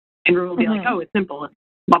 And Ruben will be like, oh, it's simple,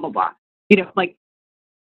 blah, blah, blah. You know, like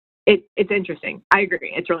it's interesting. I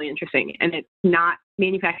agree. It's really interesting. And it's not,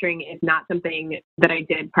 manufacturing is not something that I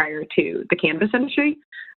did prior to the cannabis industry.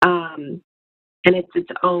 And it's its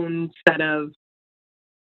own set of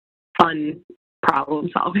fun problem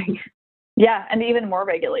solving. Yeah, and even more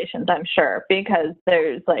regulations, I'm sure, because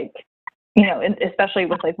there's like, you know, especially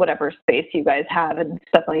with like whatever space you guys have and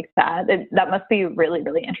stuff like that. That must be really,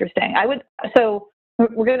 really interesting. So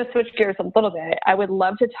we're going to switch gears a little bit. I would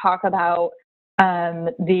love to talk about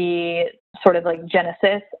the sort of like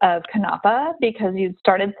genesis of Canapa, because you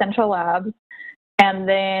started Central Labs, and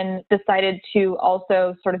then decided to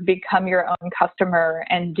also sort of become your own customer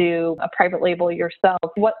and do a private label yourself.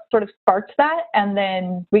 What sort of sparked that? And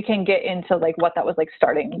then we can get into like what that was like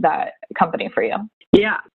starting that company for you.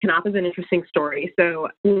 Yeah, Knop is an interesting story. So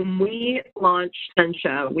when we launched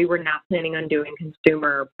Scentia, we were not planning on doing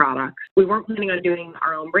consumer products. We weren't planning on doing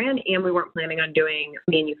our own brand, and we weren't planning on doing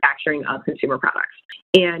manufacturing of consumer products.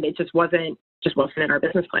 And it just wasn't in our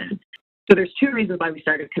business plan. So there's two reasons why we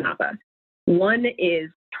started Knapa. One is,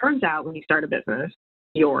 turns out when you start a business,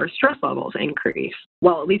 your stress levels increase.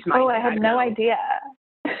 Well, at least mine. Oh, I had no idea.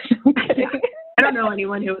 I don't know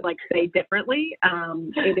anyone who would like say differently.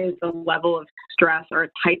 It is a level of stress or a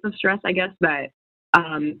type of stress, I guess, that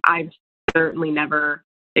I've certainly never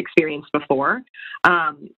experienced before.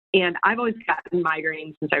 And I've always gotten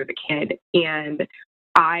migraines since I was a kid. And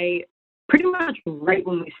I pretty much right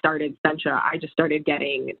when we started Scentia, I just started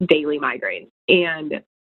getting daily migraines. And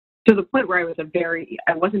to the point where I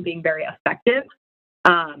wasn't being very effective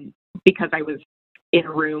because I was in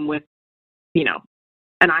a room with,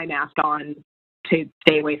 an eye mask on to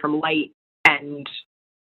stay away from light, and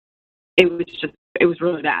it was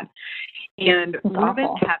really bad. And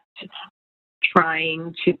Ruben kept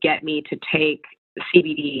trying to get me to take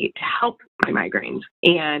CBD to help my migraines,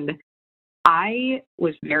 and I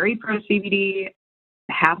was very pro CBD,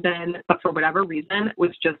 have been, but for whatever reason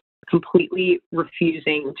was just completely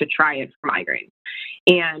refusing to try it for migraine.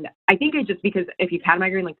 And I think it's just because if you've had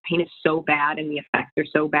migraine, like, the pain is so bad and the effects are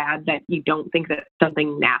so bad that you don't think that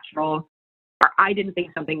something natural, or I didn't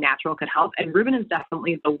think something natural could help. And Ruben is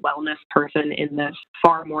definitely the wellness person in this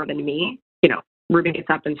far more than me. Ruben gets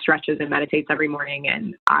up and stretches and meditates every morning,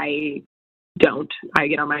 and I don't. I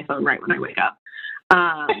get on my phone right when I wake up.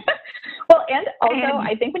 Well, and also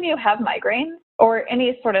I think when you have migraines or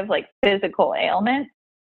any sort of like physical ailment,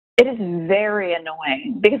 it is very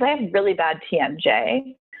annoying because I have really bad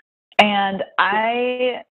TMJ, and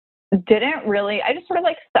I just sort of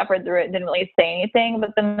like suffered through it, didn't really say anything.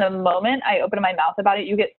 But then the moment I open my mouth about it,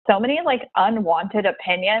 you get so many like unwanted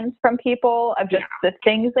opinions from people of just the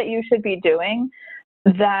things that you should be doing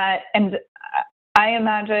and I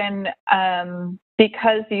imagine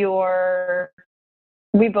because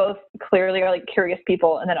we both clearly are like curious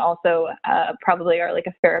people, and then also probably are like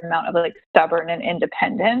a fair amount of like stubborn and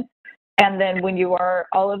independent. And then when you are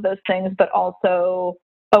all of those things, but also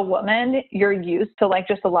a woman, you're used to like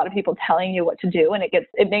just a lot of people telling you what to do, and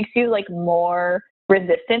it makes you like more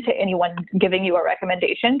resistant to anyone giving you a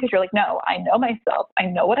recommendation because you're like, no, I know myself, I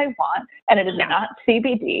know what I want, and it is not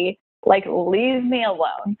CBD. Like, leave me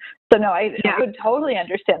alone. So no, I would totally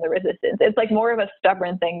understand the resistance. It's like more of a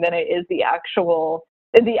stubborn thing than it is the actual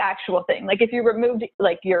thing. Like, if you removed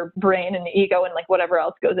like your brain and ego and like whatever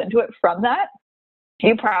else goes into it from that,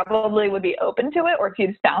 you probably would be open to it. Or if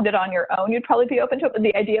you'd found it on your own, you'd probably be open to it. But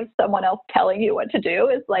the idea of someone else telling you what to do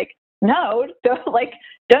is like, no, don't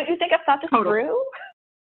you think I've thought this through?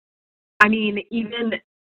 I mean, even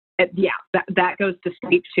that goes to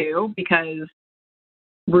sleep too, because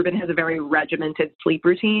Ruben has a very regimented sleep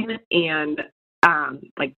routine, and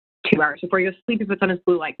like 2 hours before he goes to sleep, he puts on his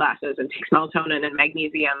blue light glasses and takes melatonin and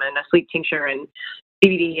magnesium and a sleep tincture and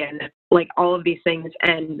CBD and like all of these things.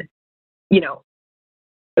 And,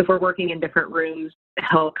 if we're working in different rooms,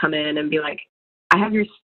 he'll come in and be like, I have your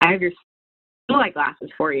blue light glasses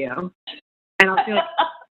for you. And I'll be like,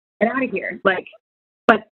 get out of here. Like,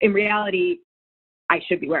 but in reality, I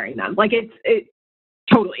should be wearing them. Like, it's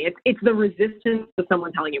the resistance to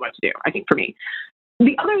someone telling you what to do, I think, for me.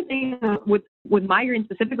 The other thing with migraine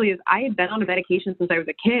specifically is I had been on a medication since I was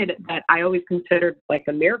a kid that I always considered like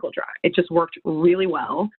a miracle drug. It just worked really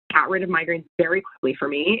well, got rid of migraines very quickly for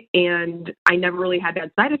me, and I never really had bad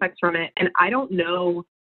side effects from it. And I don't know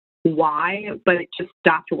why, but it just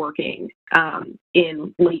stopped working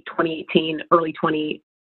in late 2018, early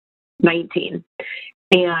 2019.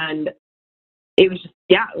 And it was just,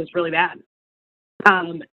 it was really bad.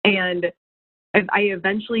 And I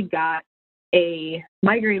eventually got a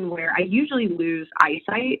migraine where I usually lose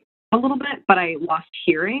eyesight a little bit, but I lost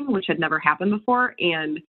hearing, which had never happened before.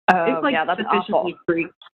 And it's like that's awful.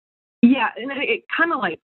 Yeah, and it kind of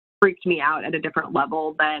like freaked me out at a different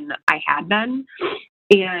level than I had been.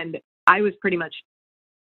 And I was pretty much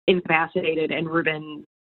incapacitated, and Ruben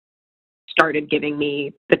started giving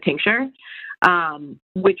me the tincture,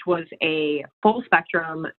 which was a full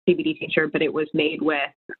spectrum CBD tincture, but it was made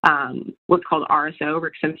with what's called RSO,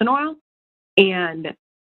 Rick Simpson oil. And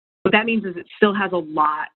what that means is it still has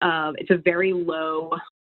it's a very low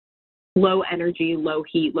energy, low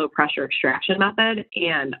heat, low pressure extraction method,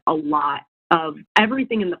 and a lot of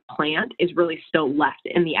everything in the plant is really still left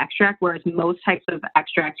in the extract, whereas most types of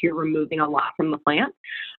extracts, you're removing a lot from the plant.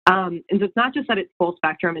 And so it's not just that it's full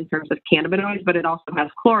spectrum in terms of cannabinoids, but it also has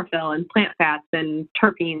chlorophyll and plant fats and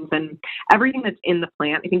terpenes and everything that's in the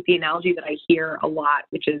plant. I think the analogy that I hear a lot,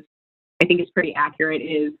 which is, I think is pretty accurate,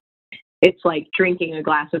 is it's like drinking a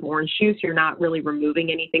glass of orange juice. You're not really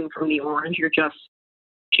removing anything from the orange. You're just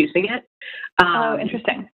juicing it. Oh,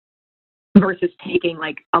 interesting. Versus taking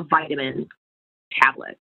like a vitamin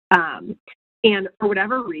tablet. And for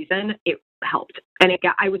whatever reason, it helped. And I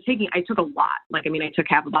took a lot. Like, I mean, I took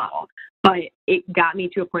half a bottle, but it got me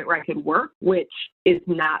to a point where I could work, which is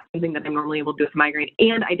not something that I'm normally able to do with migraine.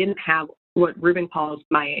 And I didn't have what Ruben calls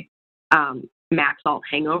my max salt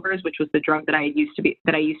hangovers, which was the drug that I used to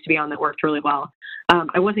be on that worked really well.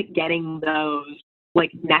 I wasn't getting those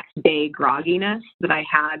like next day grogginess that I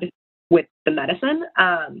had with the medicine.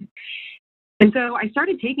 And so I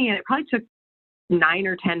started taking it. It probably took 9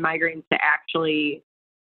 or 10 migraines to actually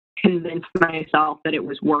convince myself that it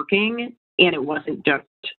was working and it wasn't just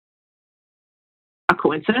a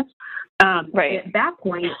coincidence. Right. At that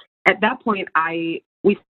point,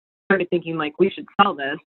 we started thinking like we should sell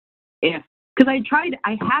this because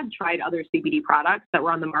I had tried other CBD products that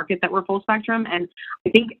were on the market that were full spectrum, and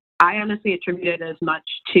I think I honestly attributed as much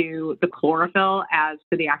to the chlorophyll as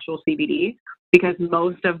to the actual CBD, because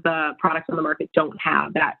most of the products on the market don't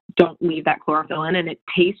leave that chlorophyll in, and it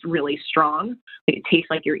tastes really strong. It tastes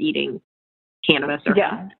like you're eating cannabis or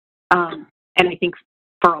and I think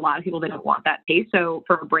for a lot of people, they don't want that taste. So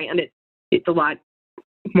for a brand, it's a lot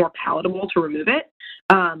more palatable to remove it.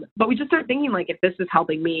 But we just started thinking like, if this is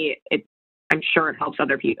helping me, I'm sure it helps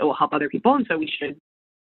other people. It will help other people, and so we should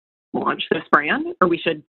launch this brand, or we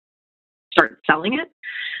should start selling it.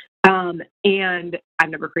 And I've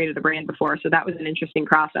never created a brand before, so that was an interesting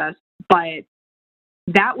process. But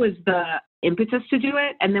that was the impetus to do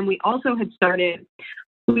it. And then we also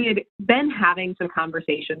we had been having some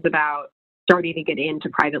conversations about starting to get into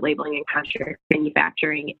private labeling and contract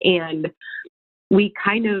manufacturing. And we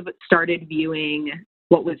kind of started viewing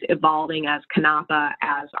what was evolving as Kanapa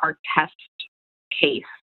as our test case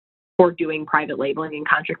for doing private labeling and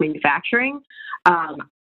contract manufacturing.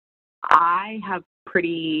 I have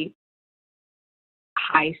pretty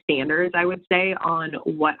high standards, I would say, on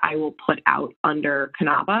what I will put out under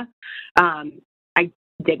Kanapa. I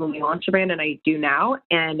did when we launched the brand, and I do now.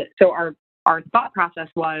 And so our thought process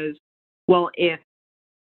was, well, if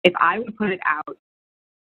I would put it out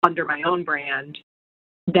under my own brand,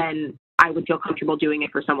 then I would feel comfortable doing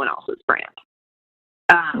it for someone else's brand.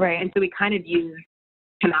 Right. And so we kind of use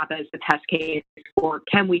Kanapa as the test case for,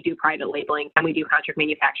 can we do private labeling? Can we do contract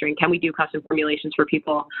manufacturing? Can we do custom formulations for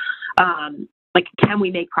people? Can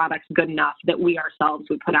we make products good enough that we ourselves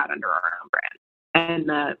would put out under our own brand?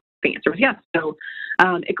 And the answer was yes. So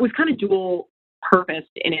it was kind of dual purpose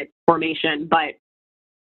in its formation, but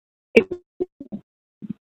it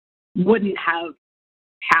wouldn't have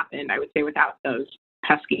happened, I would say, without those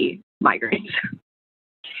pesky migraines.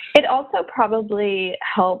 It also probably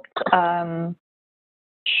helped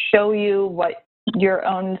show you what your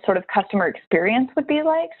own sort of customer experience would be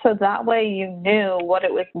like. So that way you knew what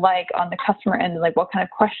it was like on the customer end, like what kind of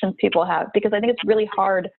questions people have. Because I think it's really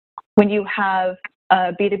hard when you have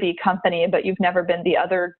a B2B company, but you've never been the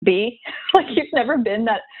other B, like you've never been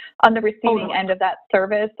that on the receiving end of that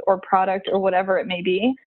service or product or whatever it may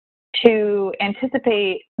be, to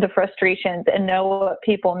anticipate the frustrations and know what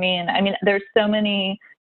people mean. I mean, there's so many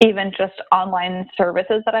even just online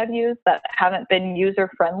services that I've used that haven't been user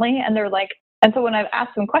friendly. And they're like, and so when I've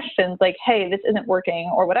asked them questions like, hey, this isn't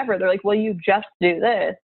working or whatever, they're like, well, you just do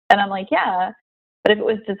this. And I'm like, yeah, but if it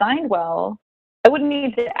was designed well, I wouldn't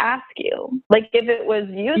need to ask you. Like if it was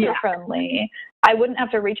user friendly, I wouldn't have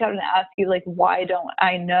to reach out and ask you, like, why don't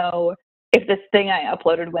I know if this thing I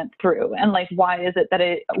uploaded went through? And like, why is it that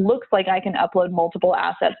it looks like I can upload multiple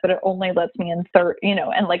assets, but it only lets me insert,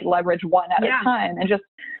 and like leverage one at a time, and just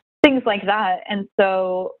things like that. And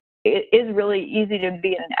so it is really easy to be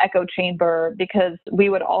in an echo chamber, because we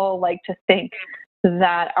would all like to think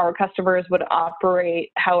that our customers would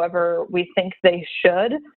operate however we think they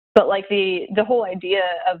should. But like the whole idea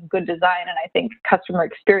of good design, and I think customer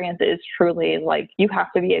experience is truly like, you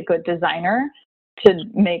have to be a good designer to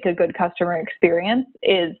make a good customer experience,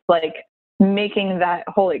 is like making that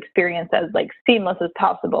whole experience as like seamless as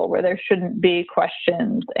possible, where there shouldn't be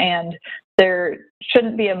questions and there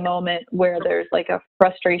shouldn't be a moment where there's like a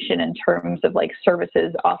frustration in terms of like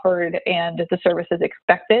services offered and the services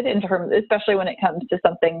expected, in terms, especially when it comes to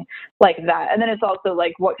something like that. And then it's also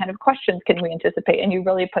like, what kind of questions can we anticipate? And you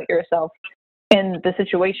really put yourself in the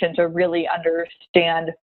situation to really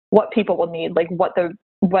understand what people will need, like what the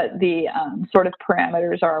sort of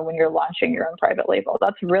parameters are when you're launching your own private label.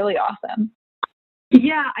 That's really awesome.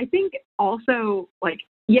 Yeah, I think also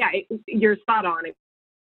you're spot on.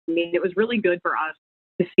 I mean, it was really good for us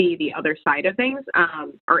to see the other side of things,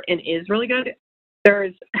 and is really good.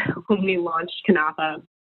 When we launched Knappa,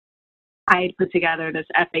 I had put together this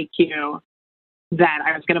FAQ that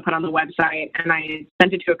I was going to put on the website, and I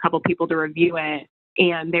sent it to a couple people to review it,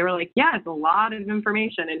 and they were like, yeah, it's a lot of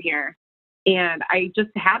information in here. And it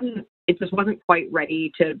just wasn't quite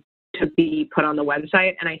ready to be put on the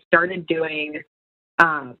website. And I started doing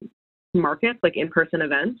markets, like in-person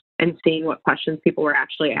events, and seeing what questions people were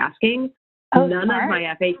actually asking. None of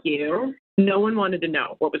my FAQ, no one wanted to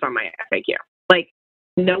know what was on my FAQ. Like,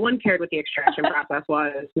 no one cared what the extraction process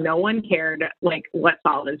was. No one cared, like, what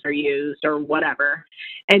solvents are used or whatever.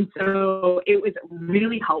 And so it was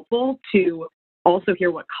really helpful to also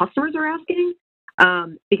hear what customers are asking,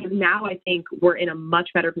 because now I think we're in a much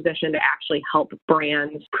better position to actually help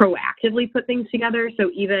brands proactively put things together.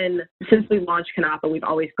 So even since we launched Knappa, we've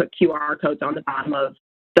always put QR codes on the bottom of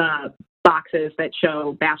the boxes that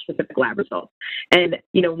show batch-specific lab results. And,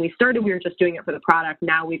 when we started, we were just doing it for the product.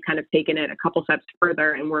 Now we've kind of taken it a couple steps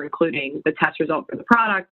further, and we're including the test result for the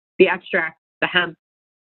product, the extract, the hemp,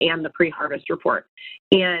 and the pre-harvest report.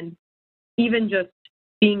 And even just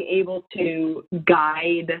being able to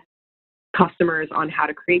guide customers on how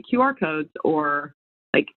to create QR codes or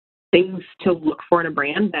like things to look for in a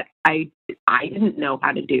brand that I didn't know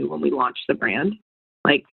how to do when we launched the brand.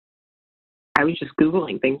 Like, I was just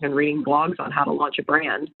Googling things and reading blogs on how to launch a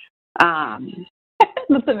brand.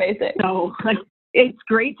 That's amazing. So it's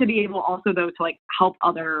great to be able also, though, to help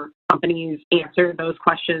other companies answer those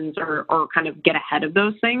questions or kind of get ahead of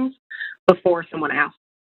those things before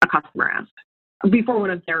before one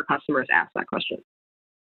of their customers asks that question.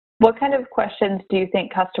 What kind of questions do you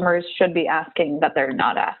think customers should be asking that they're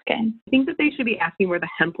not asking? I think that they should be asking where the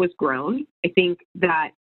hemp was grown. I think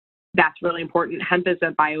that's really important. Hemp is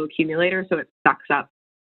a bioaccumulator, so it sucks up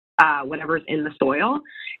whatever's in the soil.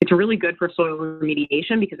 It's really good for soil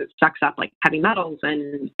remediation because it sucks up heavy metals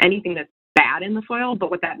and anything that's bad in the soil. But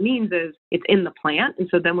what that means is it's in the plant. And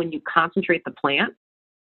so then when you concentrate the plant,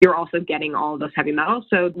 you're also getting all of those heavy metals.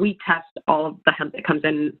 So we test all of the hemp that comes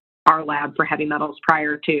in our lab for heavy metals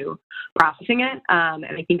prior to processing it. And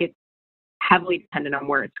I think it's heavily dependent on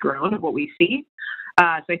where it's grown of what we see.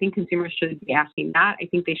 So I think consumers should be asking that. I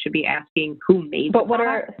think they should be asking who made But one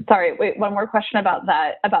more question about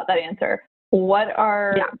that answer.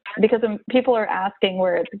 Because when people are asking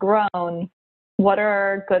where it's grown, what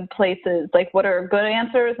are good places? What are good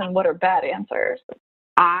answers and what are bad answers?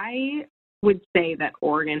 I would say that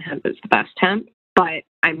Oregon hemp is the best hemp, but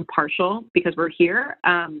I'm partial because we're here.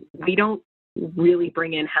 We don't really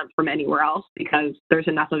bring in hemp from anywhere else because there's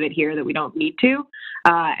enough of it here that we don't need to.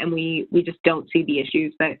 And we just don't see the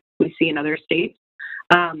issues that we see in other states.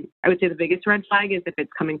 I would say the biggest red flag is if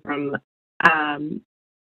it's coming from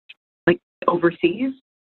overseas.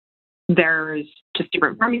 There's just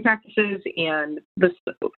different farming practices, and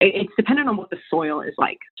it's dependent on what the soil is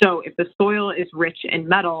like. So if the soil is rich in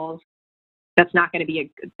metals, that's not going to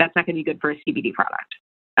be good for a CBD product.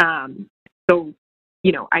 So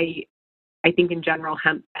I think in general,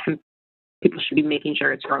 hemp people should be making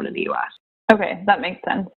sure it's grown in the U.S. Okay, that makes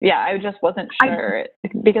sense. Yeah, I just wasn't sure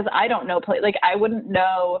because I don't know. I wouldn't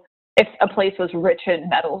know if a place was rich in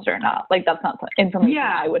metals or not. That's not information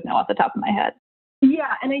I would know off the top of my head.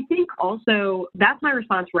 Yeah, and I think also that's my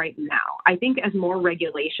response right now. I think as more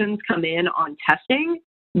regulations come in on testing,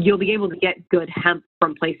 you'll be able to get good hemp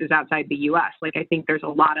from places outside the U.S. I think there's a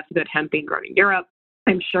lot of good hemp being grown in Europe,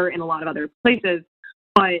 I'm sure in a lot of other places,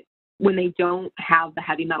 but when they don't have the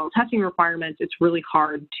heavy metal testing requirements, it's really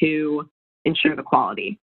hard to ensure the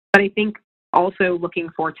quality. But I think also looking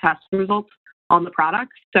for test results on the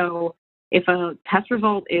product. So if a test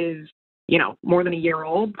result is more than a year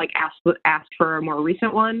old, ask for a more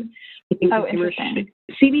recent one. I think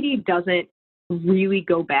CBD doesn't really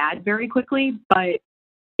go bad very quickly, but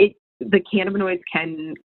the cannabinoids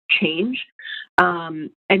can change.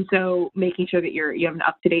 And so making sure that you have an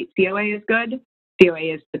up-to-date COA is good.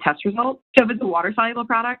 COA is the test result. So if it's a water-soluble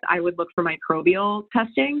product, I would look for microbial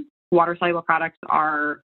testing. Water-soluble products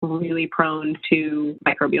are really prone to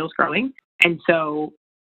microbials growing. And so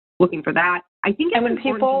looking for that. I think and when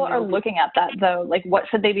people are looking at that, though, what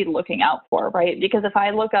should they be looking out for, right? Because if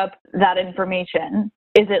I look up that information,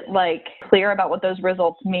 is it clear about what those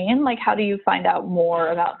results mean? How do you find out more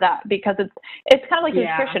about that? Because it's kind of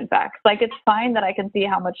nutrition facts. It's fine that I can see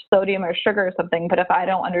how much sodium or sugar or something, but if I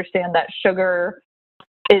don't understand that sugar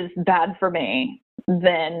is bad for me,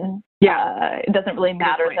 then it doesn't really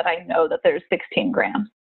matter that I know that there's 16 grams.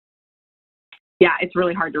 Yeah, it's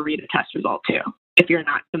really hard to read a test result too if you're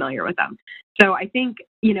not familiar with them. So I think,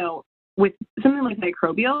 with something like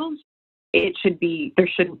microbials, it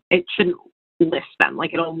shouldn't list them.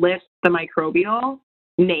 Like, it'll list the microbial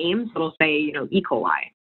names. It'll say, E.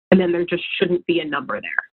 coli, and then there just shouldn't be a number there.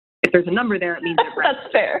 If there's a number there, it means it's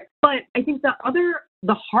That's fair. But I think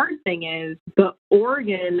the hard thing is the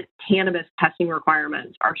Oregon cannabis testing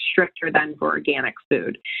requirements are stricter than for organic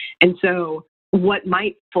food. And so what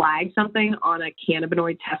might flag something on a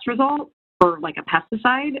cannabinoid test result for like a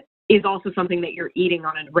pesticide is also something that you're eating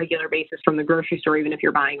on a regular basis from the grocery store, even if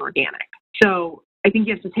you're buying organic. So I think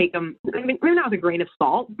you have to take them, maybe not with a grain of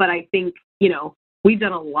salt, but I think, we've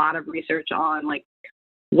done a lot of research on like,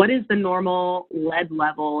 what is the normal lead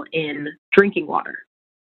level in drinking water?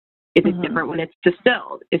 Is it different when it's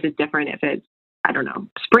distilled? Is it different if it's,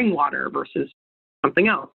 spring water versus something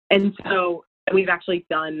else? And so we've actually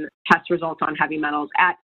done test results on heavy metals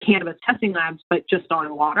at cannabis testing labs, but just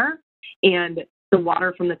on water. And the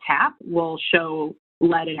water from the tap will show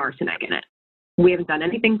lead and arsenic in it. We haven't done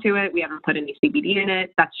anything to it. We haven't put any CBD in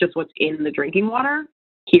it. That's just what's in the drinking water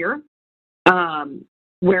here.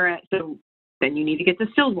 So then you need to get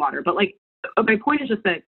distilled water. But like, my point is just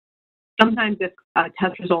that sometimes if a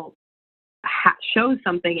test result shows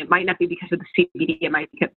something, it might not be because of the CBD, it might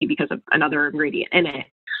be because of another ingredient in it,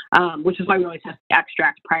 which is why we always test the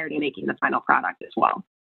extract prior to making the final product as well.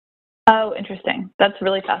 Oh, interesting. That's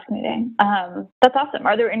really fascinating. That's awesome.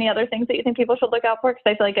 Are there any other things that you think people should look out for? Because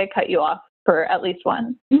I feel like I cut you off for at least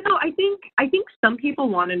one. No, I think some people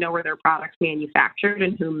want to know where their product's manufactured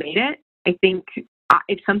and who made it. I think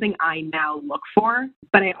it's something I now look for,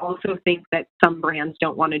 but I also think that some brands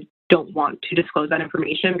don't want to disclose that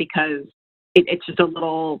information because it's just a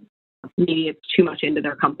little, maybe it's too much into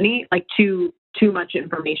their company, like too much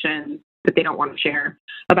information that they don't want to share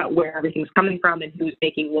about where everything's coming from and who's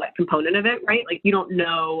making what component of it, right? Like, you don't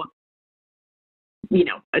know,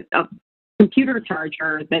 a computer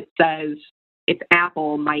charger that says it's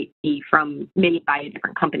Apple might be made by a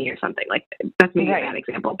different company or something. Like, that's maybe a bad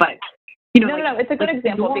example, but No, it's a good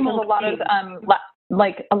example because a lot of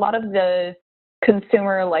a lot of the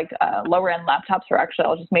consumer lower end laptops are actually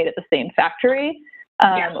all just made at the same factory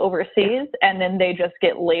overseas, and then they just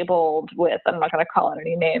get labeled with, I'm not going to call out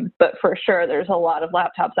any names, but for sure there's a lot of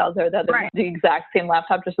laptops out there that are the exact same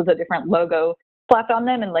laptop just with a different logo slapped on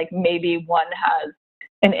them, and like maybe one has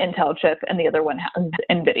an Intel chip and the other one has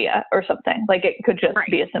NVIDIA or something. Like, it could just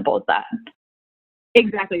be as simple as that.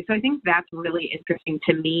 Exactly. So I think that's really interesting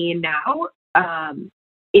to me now,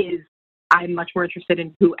 is I'm much more interested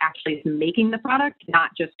in who actually is making the product,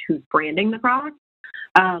 not just who's branding the product.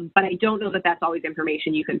 But I don't know that that's always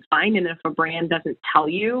information you can find. And if a brand doesn't tell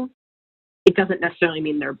you, it doesn't necessarily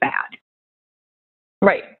mean they're bad.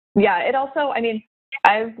 Right. Yeah. It also,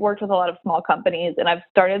 I've worked with a lot of small companies and I've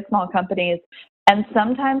started small companies, and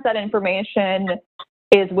sometimes that information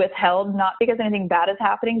is withheld, not because anything bad is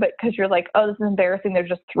happening, but because you're like, oh, this is embarrassing. There's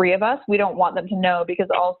just 3 of us. We don't want them to know, because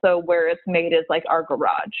also where it's made is like our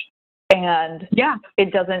garage. And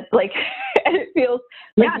it doesn't it feels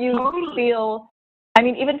like feel,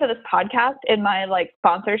 even for this podcast, in my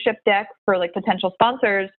sponsorship deck for potential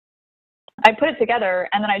sponsors, I put it together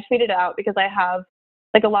and then I tweet it out because I have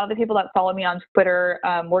a lot of the people that follow me on Twitter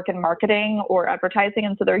work in marketing or advertising.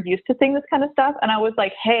 And so they're used to seeing this kind of stuff. And I was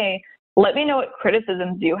like, hey, let me know what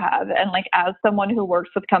criticisms you have. And as someone who works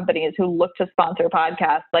with companies who look to sponsor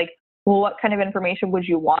podcasts, what kind of information would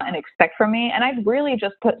you want and expect from me? And I've really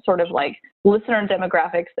just put sort of listener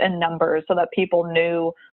demographics and numbers so that people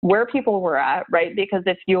knew where people were at, right? Because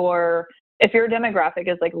if your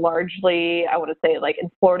demographic is largely, I want to say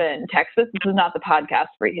in Florida and Texas, this is not the podcast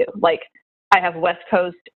for you. I have West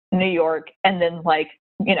Coast, New York, and then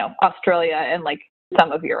Australia and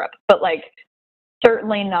some of Europe, but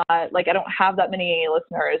certainly not, I don't have that many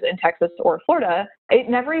listeners in Texas or Florida. It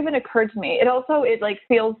never even occurred to me. It also,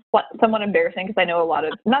 feels somewhat embarrassing because I know a lot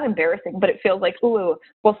of, not embarrassing, but it feels ooh,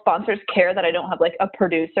 well, sponsors care that I don't have a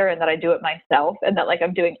producer and that I do it myself and that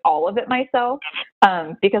I'm doing all of it myself.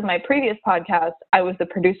 Because my previous podcast, I was the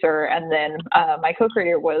producer and then my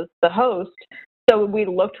co-creator was the host. So we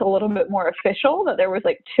looked a little bit more official, that there was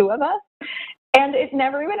 2 of us. And it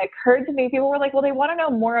never even occurred to me. People were like, well, they want to know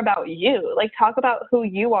more about you. Talk about who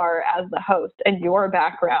you are as the host and your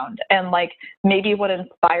background and maybe what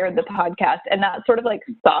inspired the podcast. And that sort of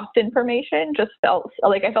soft information just felt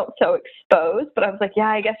I felt so exposed, but I was like, yeah,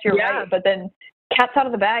 I guess you're right. But then cat's out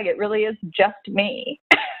of the bag. It really is just me.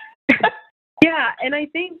 Yeah. And I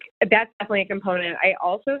think that's definitely a component. I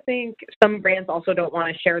also think some brands also don't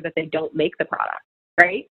want to share that they don't make the product.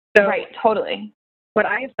 right? So right, totally. what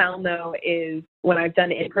I have found, though, is when I've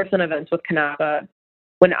done in-person events with Kanava,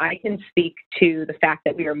 when I can speak to the fact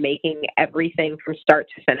that we are making everything from start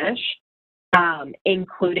to finish,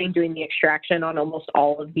 including doing the extraction on almost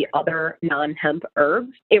all of the other non-hemp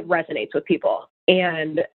herbs, it resonates with people.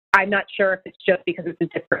 And I'm not sure if it's just because it's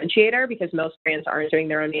a differentiator, because most brands aren't doing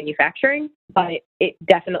their own manufacturing, but it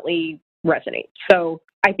definitely resonates. So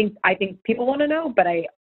I think people want to know, but I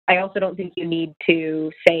also don't think you need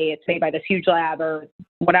to say it's made by this huge lab or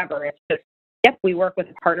whatever. It's just, yep, we work with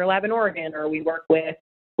a partner lab in Oregon, or we work with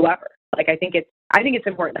whoever. Like, I think it's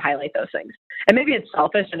important to highlight those things. And maybe it's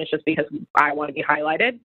selfish and it's just because I want to be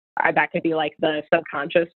highlighted. That could be like the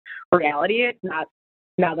subconscious reality. It's not,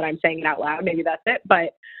 now that I'm saying it out loud, maybe that's it.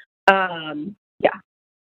 But yeah.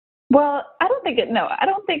 Well, I don't think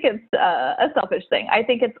it's a selfish thing. I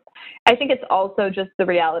think it's also just the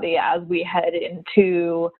reality as we head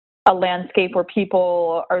into a landscape where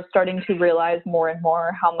people are starting to realize more and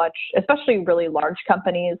more how much, especially really large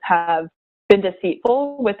companies, have been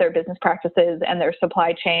deceitful with their business practices and their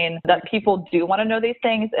supply chain, that people do want to know these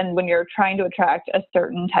things. And when you're trying to attract a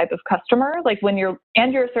certain type of customer, like you're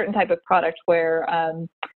a certain type of product where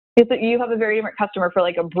you have a very different customer for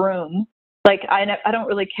like a broom. Like I don't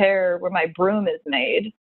really care where my broom is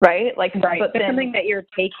made, right? Like, right. But then, something that you're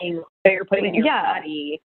putting in your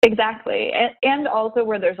body. Exactly. And also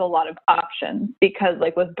where there's a lot of options, because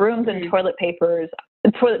like with brooms and toilet paper,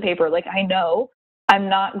 like I know I'm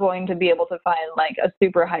not going to be able to find like a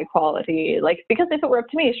super high quality, like, because if it were up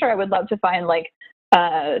to me, sure, I would love to find like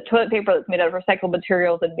toilet paper that's made out of recycled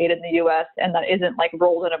materials and made in the US and that isn't like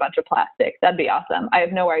rolled in a bunch of plastic. That'd be awesome. I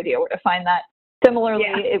have no idea where to find that. Similarly,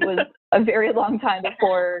 It was a very long time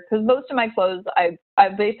before, because most of my clothes, I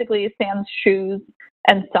basically, sans shoes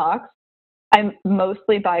and socks, I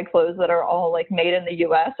mostly buy clothes that are all like made in the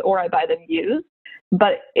US, or I buy them used.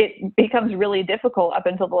 But it becomes really difficult up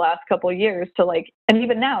until the last couple of years to like, and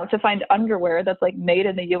even now, to find underwear that's like made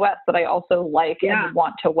in the US that I also like and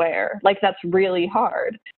want to wear. Like, that's really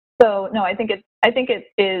hard. So no, I think it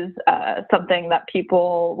is something that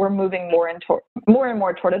we're moving more and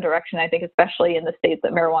more toward a direction. I think, especially in the states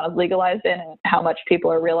that marijuana is legalized in, and how much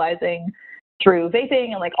people are realizing through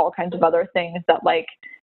vaping and like all kinds of other things that like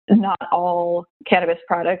not all cannabis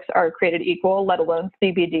products are created equal, let alone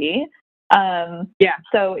CBD.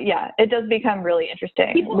 So yeah, it does become really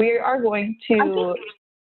interesting. We are going to.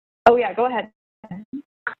 Oh yeah, go ahead.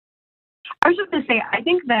 I was just going to say, I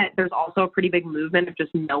think that there's also a pretty big movement of just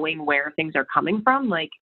knowing where things are coming from. Like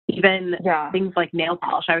even things like nail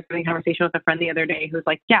polish. I was having a conversation with a friend the other day who's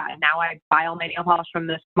like, yeah, now I buy all my nail polish from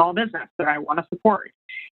this small business that I want to support.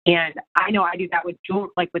 And I know I do that with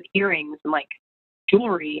with earrings and like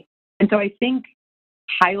jewelry. And so I think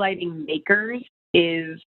highlighting makers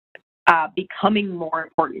is becoming more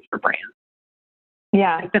important for brands.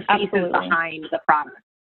 Yeah, like the faces behind the product.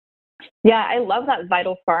 Yeah, I love that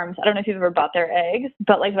Vital Farms. I don't know if you've ever bought their eggs,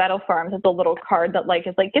 but like Vital Farms has a little card that like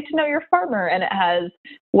is like, get to know your farmer, and it has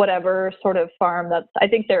whatever sort of farm that's, I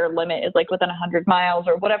think their limit is like within 100 miles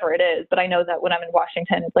or whatever it is. But I know that when I'm in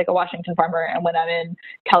Washington, it's like a Washington farmer, and when I'm in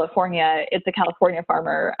California, it's a California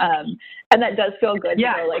farmer. And that does feel good to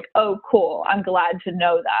know, like, oh, cool. I'm glad to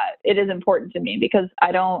know that. It is important to me because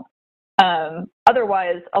I don't.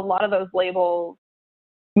 Otherwise, a lot of those labels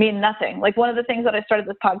mean nothing. Like one of the things that I started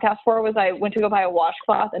this podcast for was I went to go buy a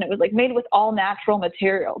washcloth and it was like made with all natural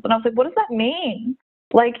materials. And I was like, what does that mean?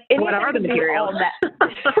 Like, what are the materials?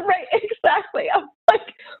 Right, exactly. I'm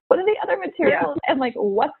like, what are the other materials? And like,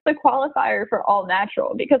 what's the qualifier for all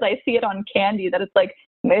natural? Because I see it on candy that it's like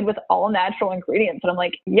made with all natural ingredients. And I'm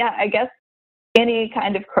like, yeah, I guess any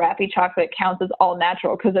kind of crappy chocolate counts as all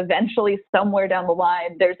natural, because eventually somewhere down the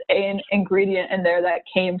line, there's an ingredient in there that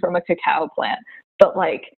came from a cacao plant. But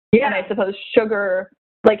like, and I suppose sugar,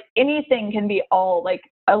 like anything can be all, like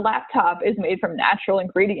a laptop is made from natural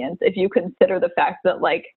ingredients if you consider the fact that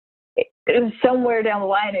like somewhere down the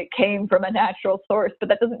line it came from a natural source, but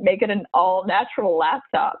that doesn't make it an all natural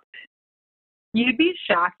laptop. You'd be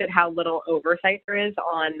shocked at how little oversight there is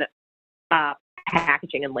on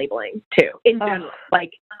packaging and labeling too. In general,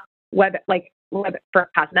 whether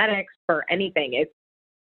for cosmetics, for anything, it's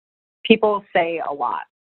people say a lot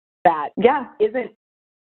that isn't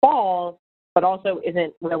false, but also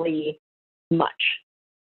isn't really much.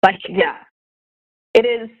 Like it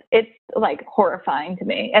is. It's like horrifying to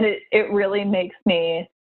me, and it really makes me.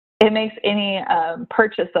 It makes any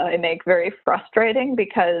purchase that I make very frustrating,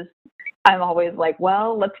 because I'm always like,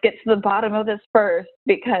 well, let's get to the bottom of this first,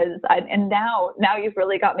 because now you've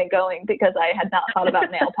really got me going, because I had not thought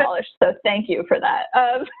about nail polish. So thank you for that.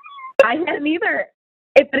 I hadn't either.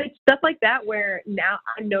 but it's stuff like that where now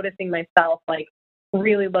I'm noticing myself like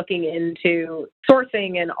really looking into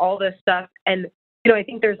sourcing and all this stuff. And, you know, I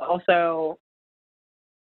think there's also,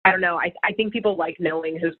 I don't know, I think people like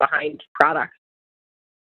knowing who's behind products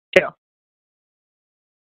too.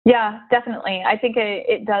 Yeah, definitely. I think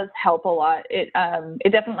it does help a lot. It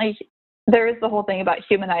definitely, there is the whole thing about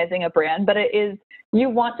humanizing a brand, but it is, you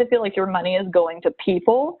want to feel like your money is going to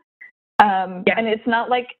people. And it's not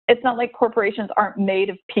like corporations aren't made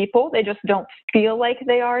of people. They just don't feel like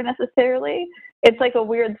they are necessarily. It's like a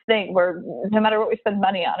weird thing where no matter what we spend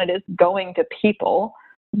money on, it is going to people.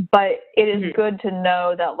 But it is good to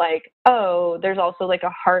know that, like, oh, there's also like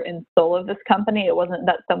a heart and soul of this company. It wasn't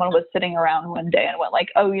that someone was sitting around one day and went like,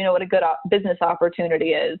 oh, you know what a good business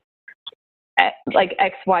opportunity is, like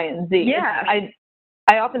X, Y, and Z. Yeah.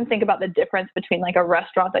 I often think about the difference between like a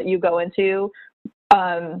restaurant that you go into,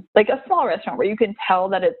 like a small restaurant where you can tell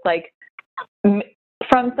that it's like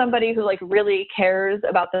from somebody who like really cares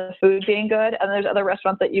about the food being good. And there's other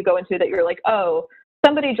restaurants that you go into that you're like, oh,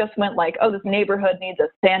 somebody just went like, oh, this neighborhood needs a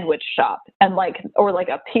sandwich shop and like, or like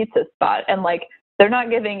a pizza spot. And like, they're not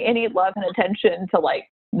giving any love and attention to like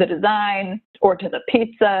the design or to the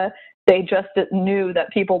pizza. They just knew that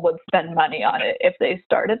people would spend money on it if they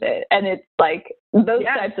started it. And it's like those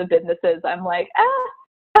types of businesses, I'm like, I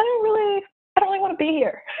don't really want to be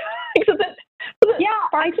here.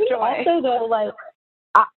 I think joy. Also though, like,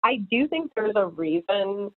 I do think there's a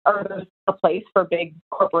reason or there's a place for big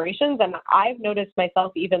corporations. And I've noticed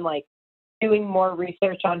myself even like doing more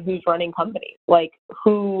research on who's running companies, like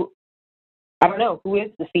who, I don't know, who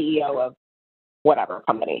is the CEO of whatever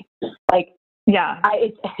company. Like,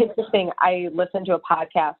 it's interesting. I listened to a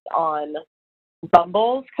podcast on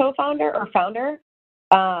Bumble's co-founder or founder.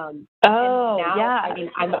 I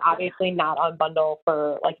mean, I'm obviously not on Bumble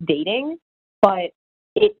for like dating, but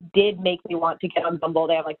it did make me want to get on Bumble.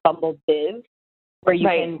 They have like Bumble Biz where you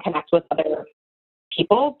can connect with other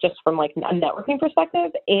people just from like a networking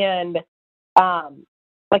perspective. And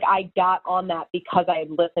like I got on that because I had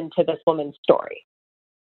listened to this woman's story.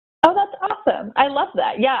 Oh, that's awesome. I love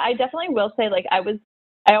that. Yeah, I definitely will say like I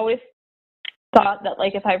always thought that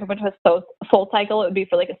like if I ever went to a Soul Cycle, it would be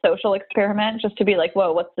for like a social experiment, just to be like,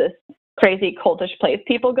 whoa, what's this crazy cultish place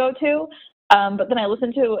people go to? But then I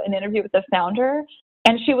listened to an interview with the founder,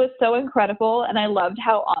 and she was so incredible, and I loved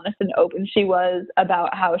how honest and open she was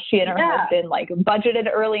about how she and her husband like budgeted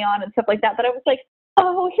early on and stuff like that. That I was like,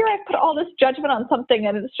 oh, here I put all this judgment on something,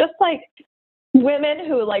 and it's just like women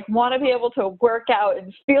who like want to be able to work out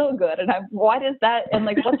and feel good, and why does that? And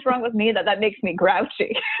like, what's wrong with me that makes me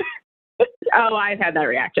grouchy? Oh, I've had that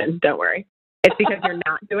reaction. Don't worry. It's because you're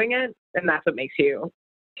not doing it, and that's what makes you.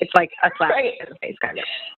 It's like a slap in the face, kind of.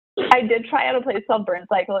 I did try out a place called Burn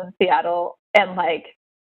Cycle in Seattle, and like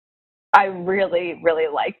I really, really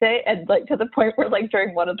liked it, and like to the point where like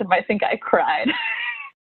during one of them, I think I cried,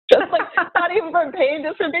 just like not even from pain,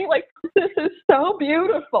 just from being like, this is so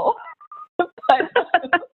beautiful. But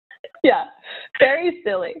yeah, very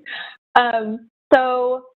silly.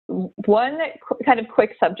 So one kind of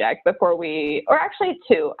quick subject before or actually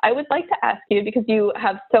two, I would like to ask you, because you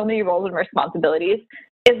have so many roles and responsibilities,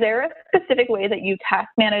 is there a specific way that you task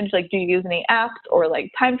manage? Like, do you use any apps or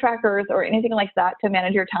like time trackers or anything like that to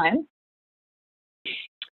manage your time?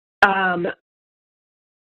 I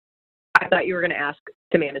thought you were going to ask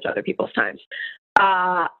to manage other people's times.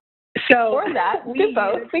 Or that, do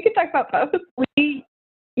both. We can talk about both.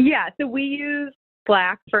 So we use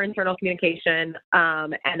Slack for internal communication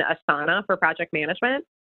and Asana for project management.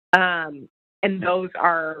 And those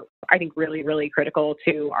are, I think, really, really critical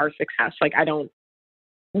to our success. Like,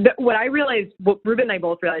 what Ruben and I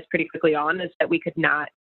both realized pretty quickly on is that we could not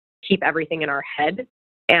keep everything in our head.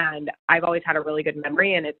 And I've always had a really good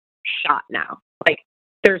memory, and it's shot now. Like,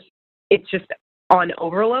 it's just on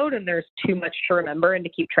overload, and there's too much to remember and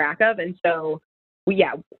to keep track of. And so,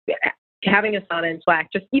 having Asana and Slack,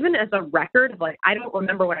 just even as a record of like, I don't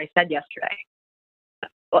remember what I said yesterday.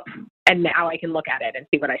 And now I can look at it and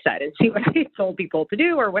see what I said and see what I told people to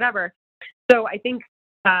do or whatever. So I think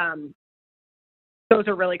those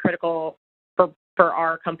are really critical for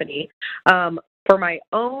our company. For my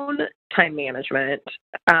own time management,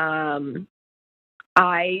 I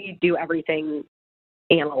do everything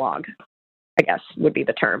analog, I guess would be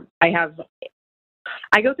the term. I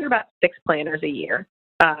go through about 6 planners a year.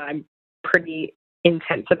 I'm pretty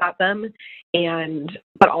intense about them,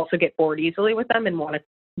 but also get bored easily with them and want to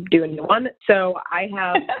do a new one. So I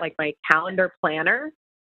have like my calendar planner,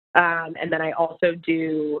 and then I also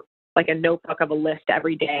do like a notebook of a list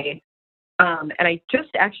every day And I just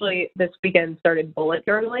actually this weekend started bullet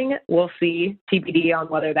journaling. We'll see, TBD on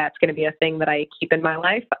whether that's going to be a thing that I keep in my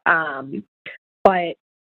life. But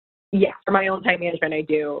yeah, for my own time management, I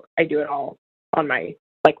do it all on my,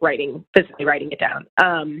 like, physically writing it down.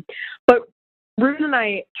 But Ruben and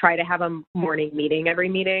I try to have a morning meeting every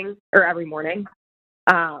morning,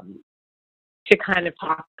 to kind of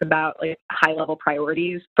talk about, like, high level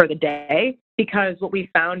priorities for the day, because what we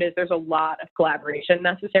found is there's a lot of collaboration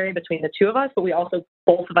necessary between the two of us, but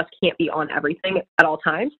both of us can't be on everything at all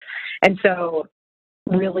times. And so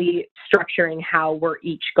really structuring how what we're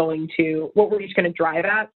each going to drive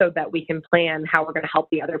at, so that we can plan how we're going to help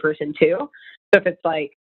the other person too. So if it's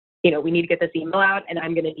like, we need to get this email out, and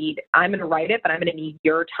I'm going to write it, but I'm going to need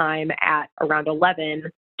your time at around 11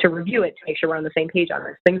 to review it to make sure we're on the same page on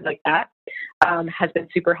this. Things like that has been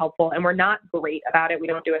super helpful. And we're not great about it. We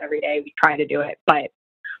don't do it every day. We try to do it, but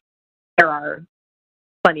there are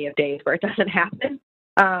plenty of days where it doesn't happen.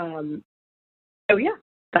 So yeah,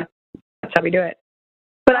 that's how we do it.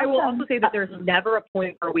 But I will also say that there's never a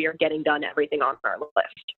point where we are getting done everything on our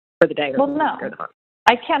list for the day. Well, no,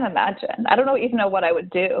 I can't imagine. I don't even know what I would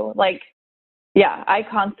do. Like, yeah, I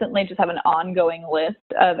constantly just have an ongoing list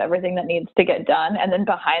of everything that needs to get done. And then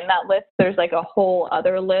behind that list, there's like a whole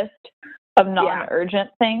other list of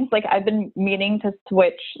non-urgent things. Like, I've been meaning to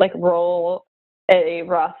roll a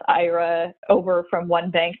Roth IRA over from one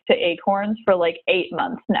bank to Acorns for like 8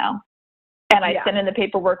 months now. And I sent in the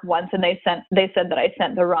paperwork once, and they said that I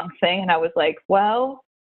sent the wrong thing. And I was like, well,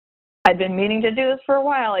 I've been meaning to do this for a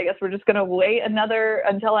while. I guess we're just going to wait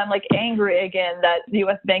until I'm like angry again that the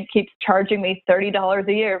U.S. Bank keeps charging me $30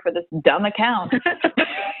 a year for this dumb account.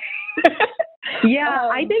 Yeah,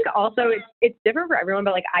 I think also it's different for everyone,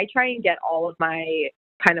 but like I try and get all of my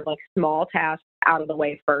kind of like small tasks out of the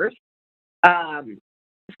way first,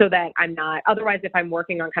 so that I'm not. Otherwise, if I'm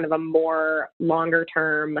working on kind of a more longer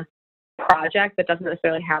term project that doesn't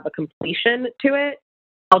necessarily have a completion to it,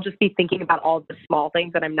 I'll just be thinking about all the small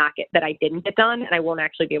things that that I didn't get done, and I won't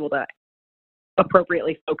actually be able to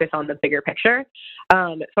appropriately focus on the bigger picture.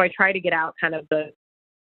 So I try to get out kind of the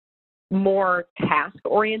more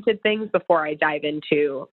task-oriented things before I dive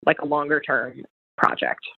into like a longer-term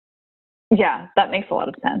project. Yeah, that makes a lot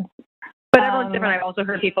of sense. But everyone's different. I've also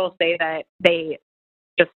heard people say that they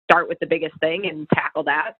just start with the biggest thing and tackle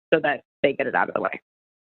that so that they get it out of the way.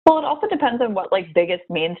 Well, it also depends on what like biggest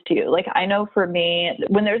means to you. Like, I know for me,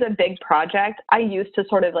 when there's a big project, I used to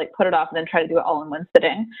sort of like put it off and then try to do it all in one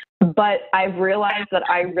sitting. But I've realized that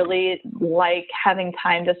I really like having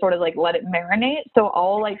time to sort of like let it marinate. So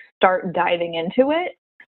I'll like start diving into it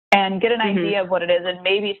and get an idea of what it is and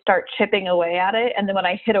maybe start chipping away at it. And then when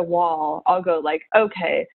I hit a wall, I'll go like,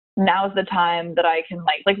 okay, now's the time that I can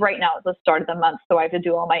like right now it's the start of the month. So I have to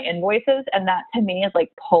do all my invoices. And that to me is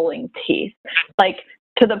like pulling teeth. Like,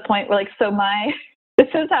 to the point where, like, this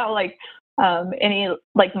is how, like,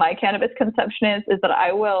 my cannabis consumption is that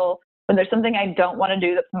I will, when there's something I don't want to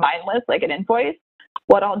do that's mindless, like an invoice,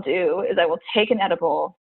 what I'll do is I will take an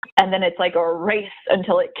edible, and then it's like a race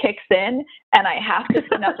until it kicks in, and I have to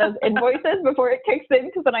send out those invoices before it kicks in,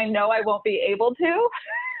 because then I know I won't be able to.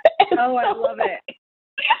 I love it.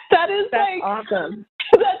 That's like awesome.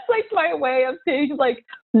 That's like my way of saying like,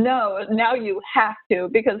 no, now you have to,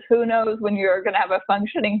 because who knows when you're going to have a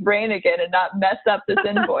functioning brain again and not mess up this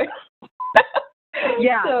invoice.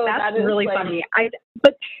 Yeah, so that's really funny.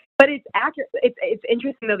 But it's accurate. It's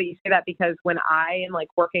interesting though that you say that, because when I am like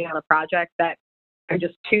working on a project that I'm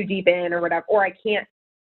just too deep in or whatever, or I can't,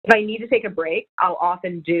 if I need to take a break, I'll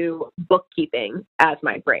often do bookkeeping as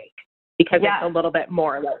my break, because it's a little bit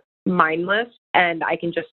more like mindless and I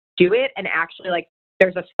can just do it, and actually like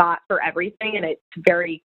there's a spot for everything, and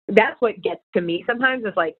that's what gets to me sometimes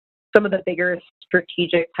is like some of the bigger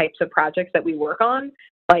strategic types of projects that we work on,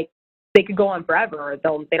 like they could go on forever, or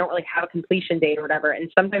they don't really have a completion date or whatever.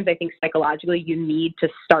 And sometimes I think psychologically you need to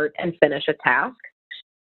start and finish a task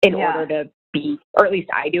in order to be, or at least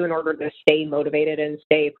I do, in order to stay motivated and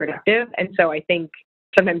stay productive. And so I think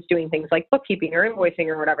sometimes doing things like bookkeeping or invoicing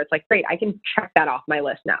or whatever, it's like, great, I can check that off my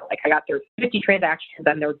list now. Like I got through 50 transactions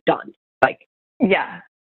and they're done. Like, yeah,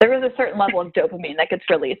 there is a certain level of dopamine that gets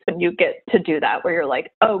released when you get to do that, where you're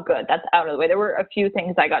like, oh, good, that's out of the way. There were a few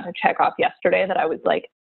things I got to check off yesterday that I was like,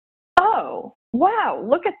 oh, wow,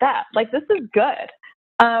 look at that. Like, this is good.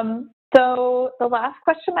 So the last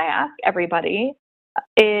question I ask everybody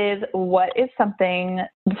is, what is something,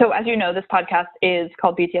 so as you know, this podcast is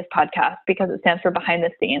called BTS Podcast because it stands for Behind the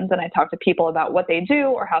Scenes, and I talk to people about what they do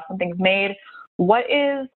or how something's made. What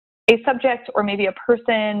is a subject or maybe a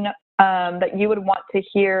person that you would want to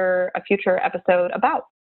hear a future episode about?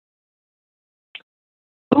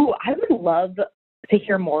 Oh, I would love to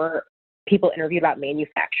hear more people interviewed about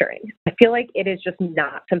manufacturing. I feel like it is just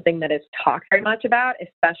not something that is talked very much about,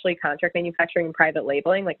 especially contract manufacturing and private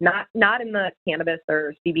labeling. Like not in the cannabis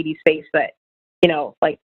or CBD space, but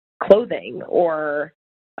like clothing or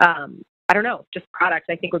I don't know, just products.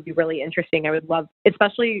 I think would be really interesting. I would love,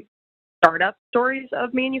 especially startup stories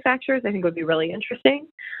of manufacturers. I think would be really interesting.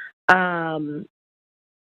 I'm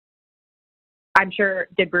sure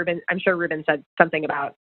Ruben said something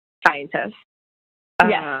about scientists.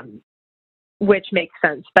 Yeah. Which makes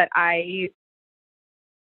sense, but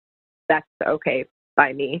that's okay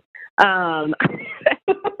by me. You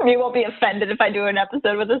won't be offended if I do an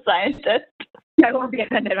episode with a scientist. I won't be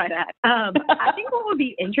offended by that. I think what would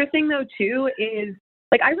be interesting though too is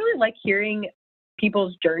like, I really like hearing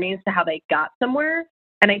people's journeys to how they got somewhere.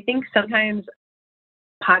 And I think sometimes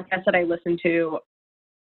podcasts that I listen to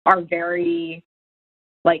are very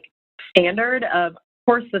like standard of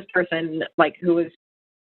course, this person like who was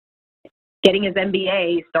getting his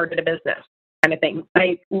MBA started a business kind of thing.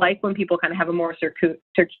 I like when people kind of have a more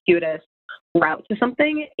circuitous route to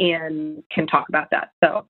something and can talk about that.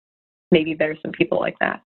 So maybe there's some people like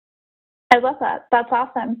that. I love that. That's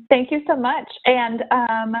awesome. Thank you so much. And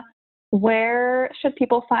where should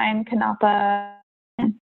people find Kanapa?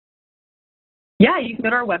 Yeah, you can go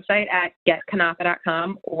to our website at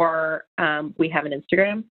getkanapa.com or we have an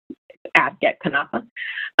Instagram at getkanapa.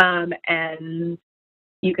 And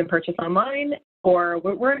you can purchase online, or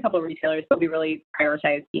we're in a couple of retailers, but we really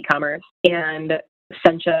prioritize e-commerce. And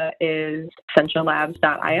Sentia is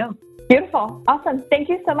sentialabs.io. Beautiful. Awesome. Thank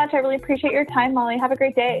you so much. I really appreciate your time, Molly. Have a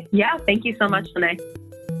great day. Yeah, thank you so much, Lene.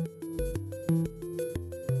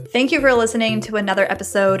 Thank you for listening to another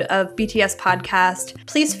episode of BTS Podcast.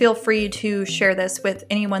 Please feel free to share this with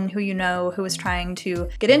anyone who you know who is trying to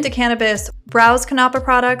get into cannabis. Browse Kanapa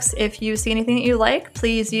products. If you see anything that you like,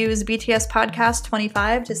 please use BTS Podcast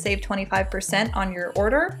 25 to save 25% on your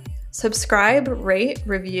order. Subscribe, rate,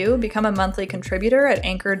 review, become a monthly contributor at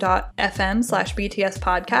anchor.fm/BTS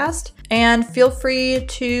podcast. And feel free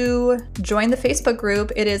to join the Facebook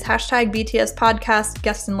group. It is #BTS Podcast,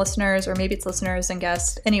 guests and listeners, or maybe it's listeners and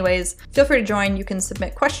guests. Anyways, feel free to join. You can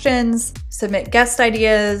submit questions, submit guest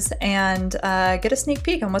ideas, and get a sneak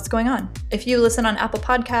peek on what's going on. If you listen on Apple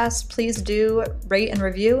Podcasts, please do rate and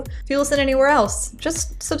review. If you listen anywhere else,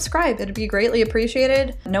 just subscribe. It'd be greatly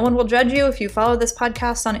appreciated. No one will judge you if you follow this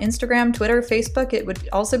podcast on Instagram, Twitter, Facebook. It would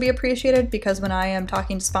also be appreciated because when I am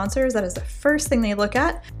talking to sponsors, that is the first thing they look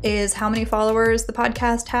at is how many followers the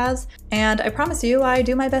podcast has. And I promise you, I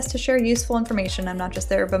do my best to share useful information. I'm not just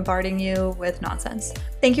there bombarding you with nonsense.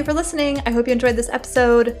 Thank you for listening. I hope you enjoyed this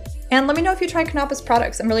episode. And let me know if you try Kanapa's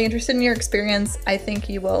products. I'm really interested in your experience. I think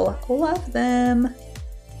you will love them.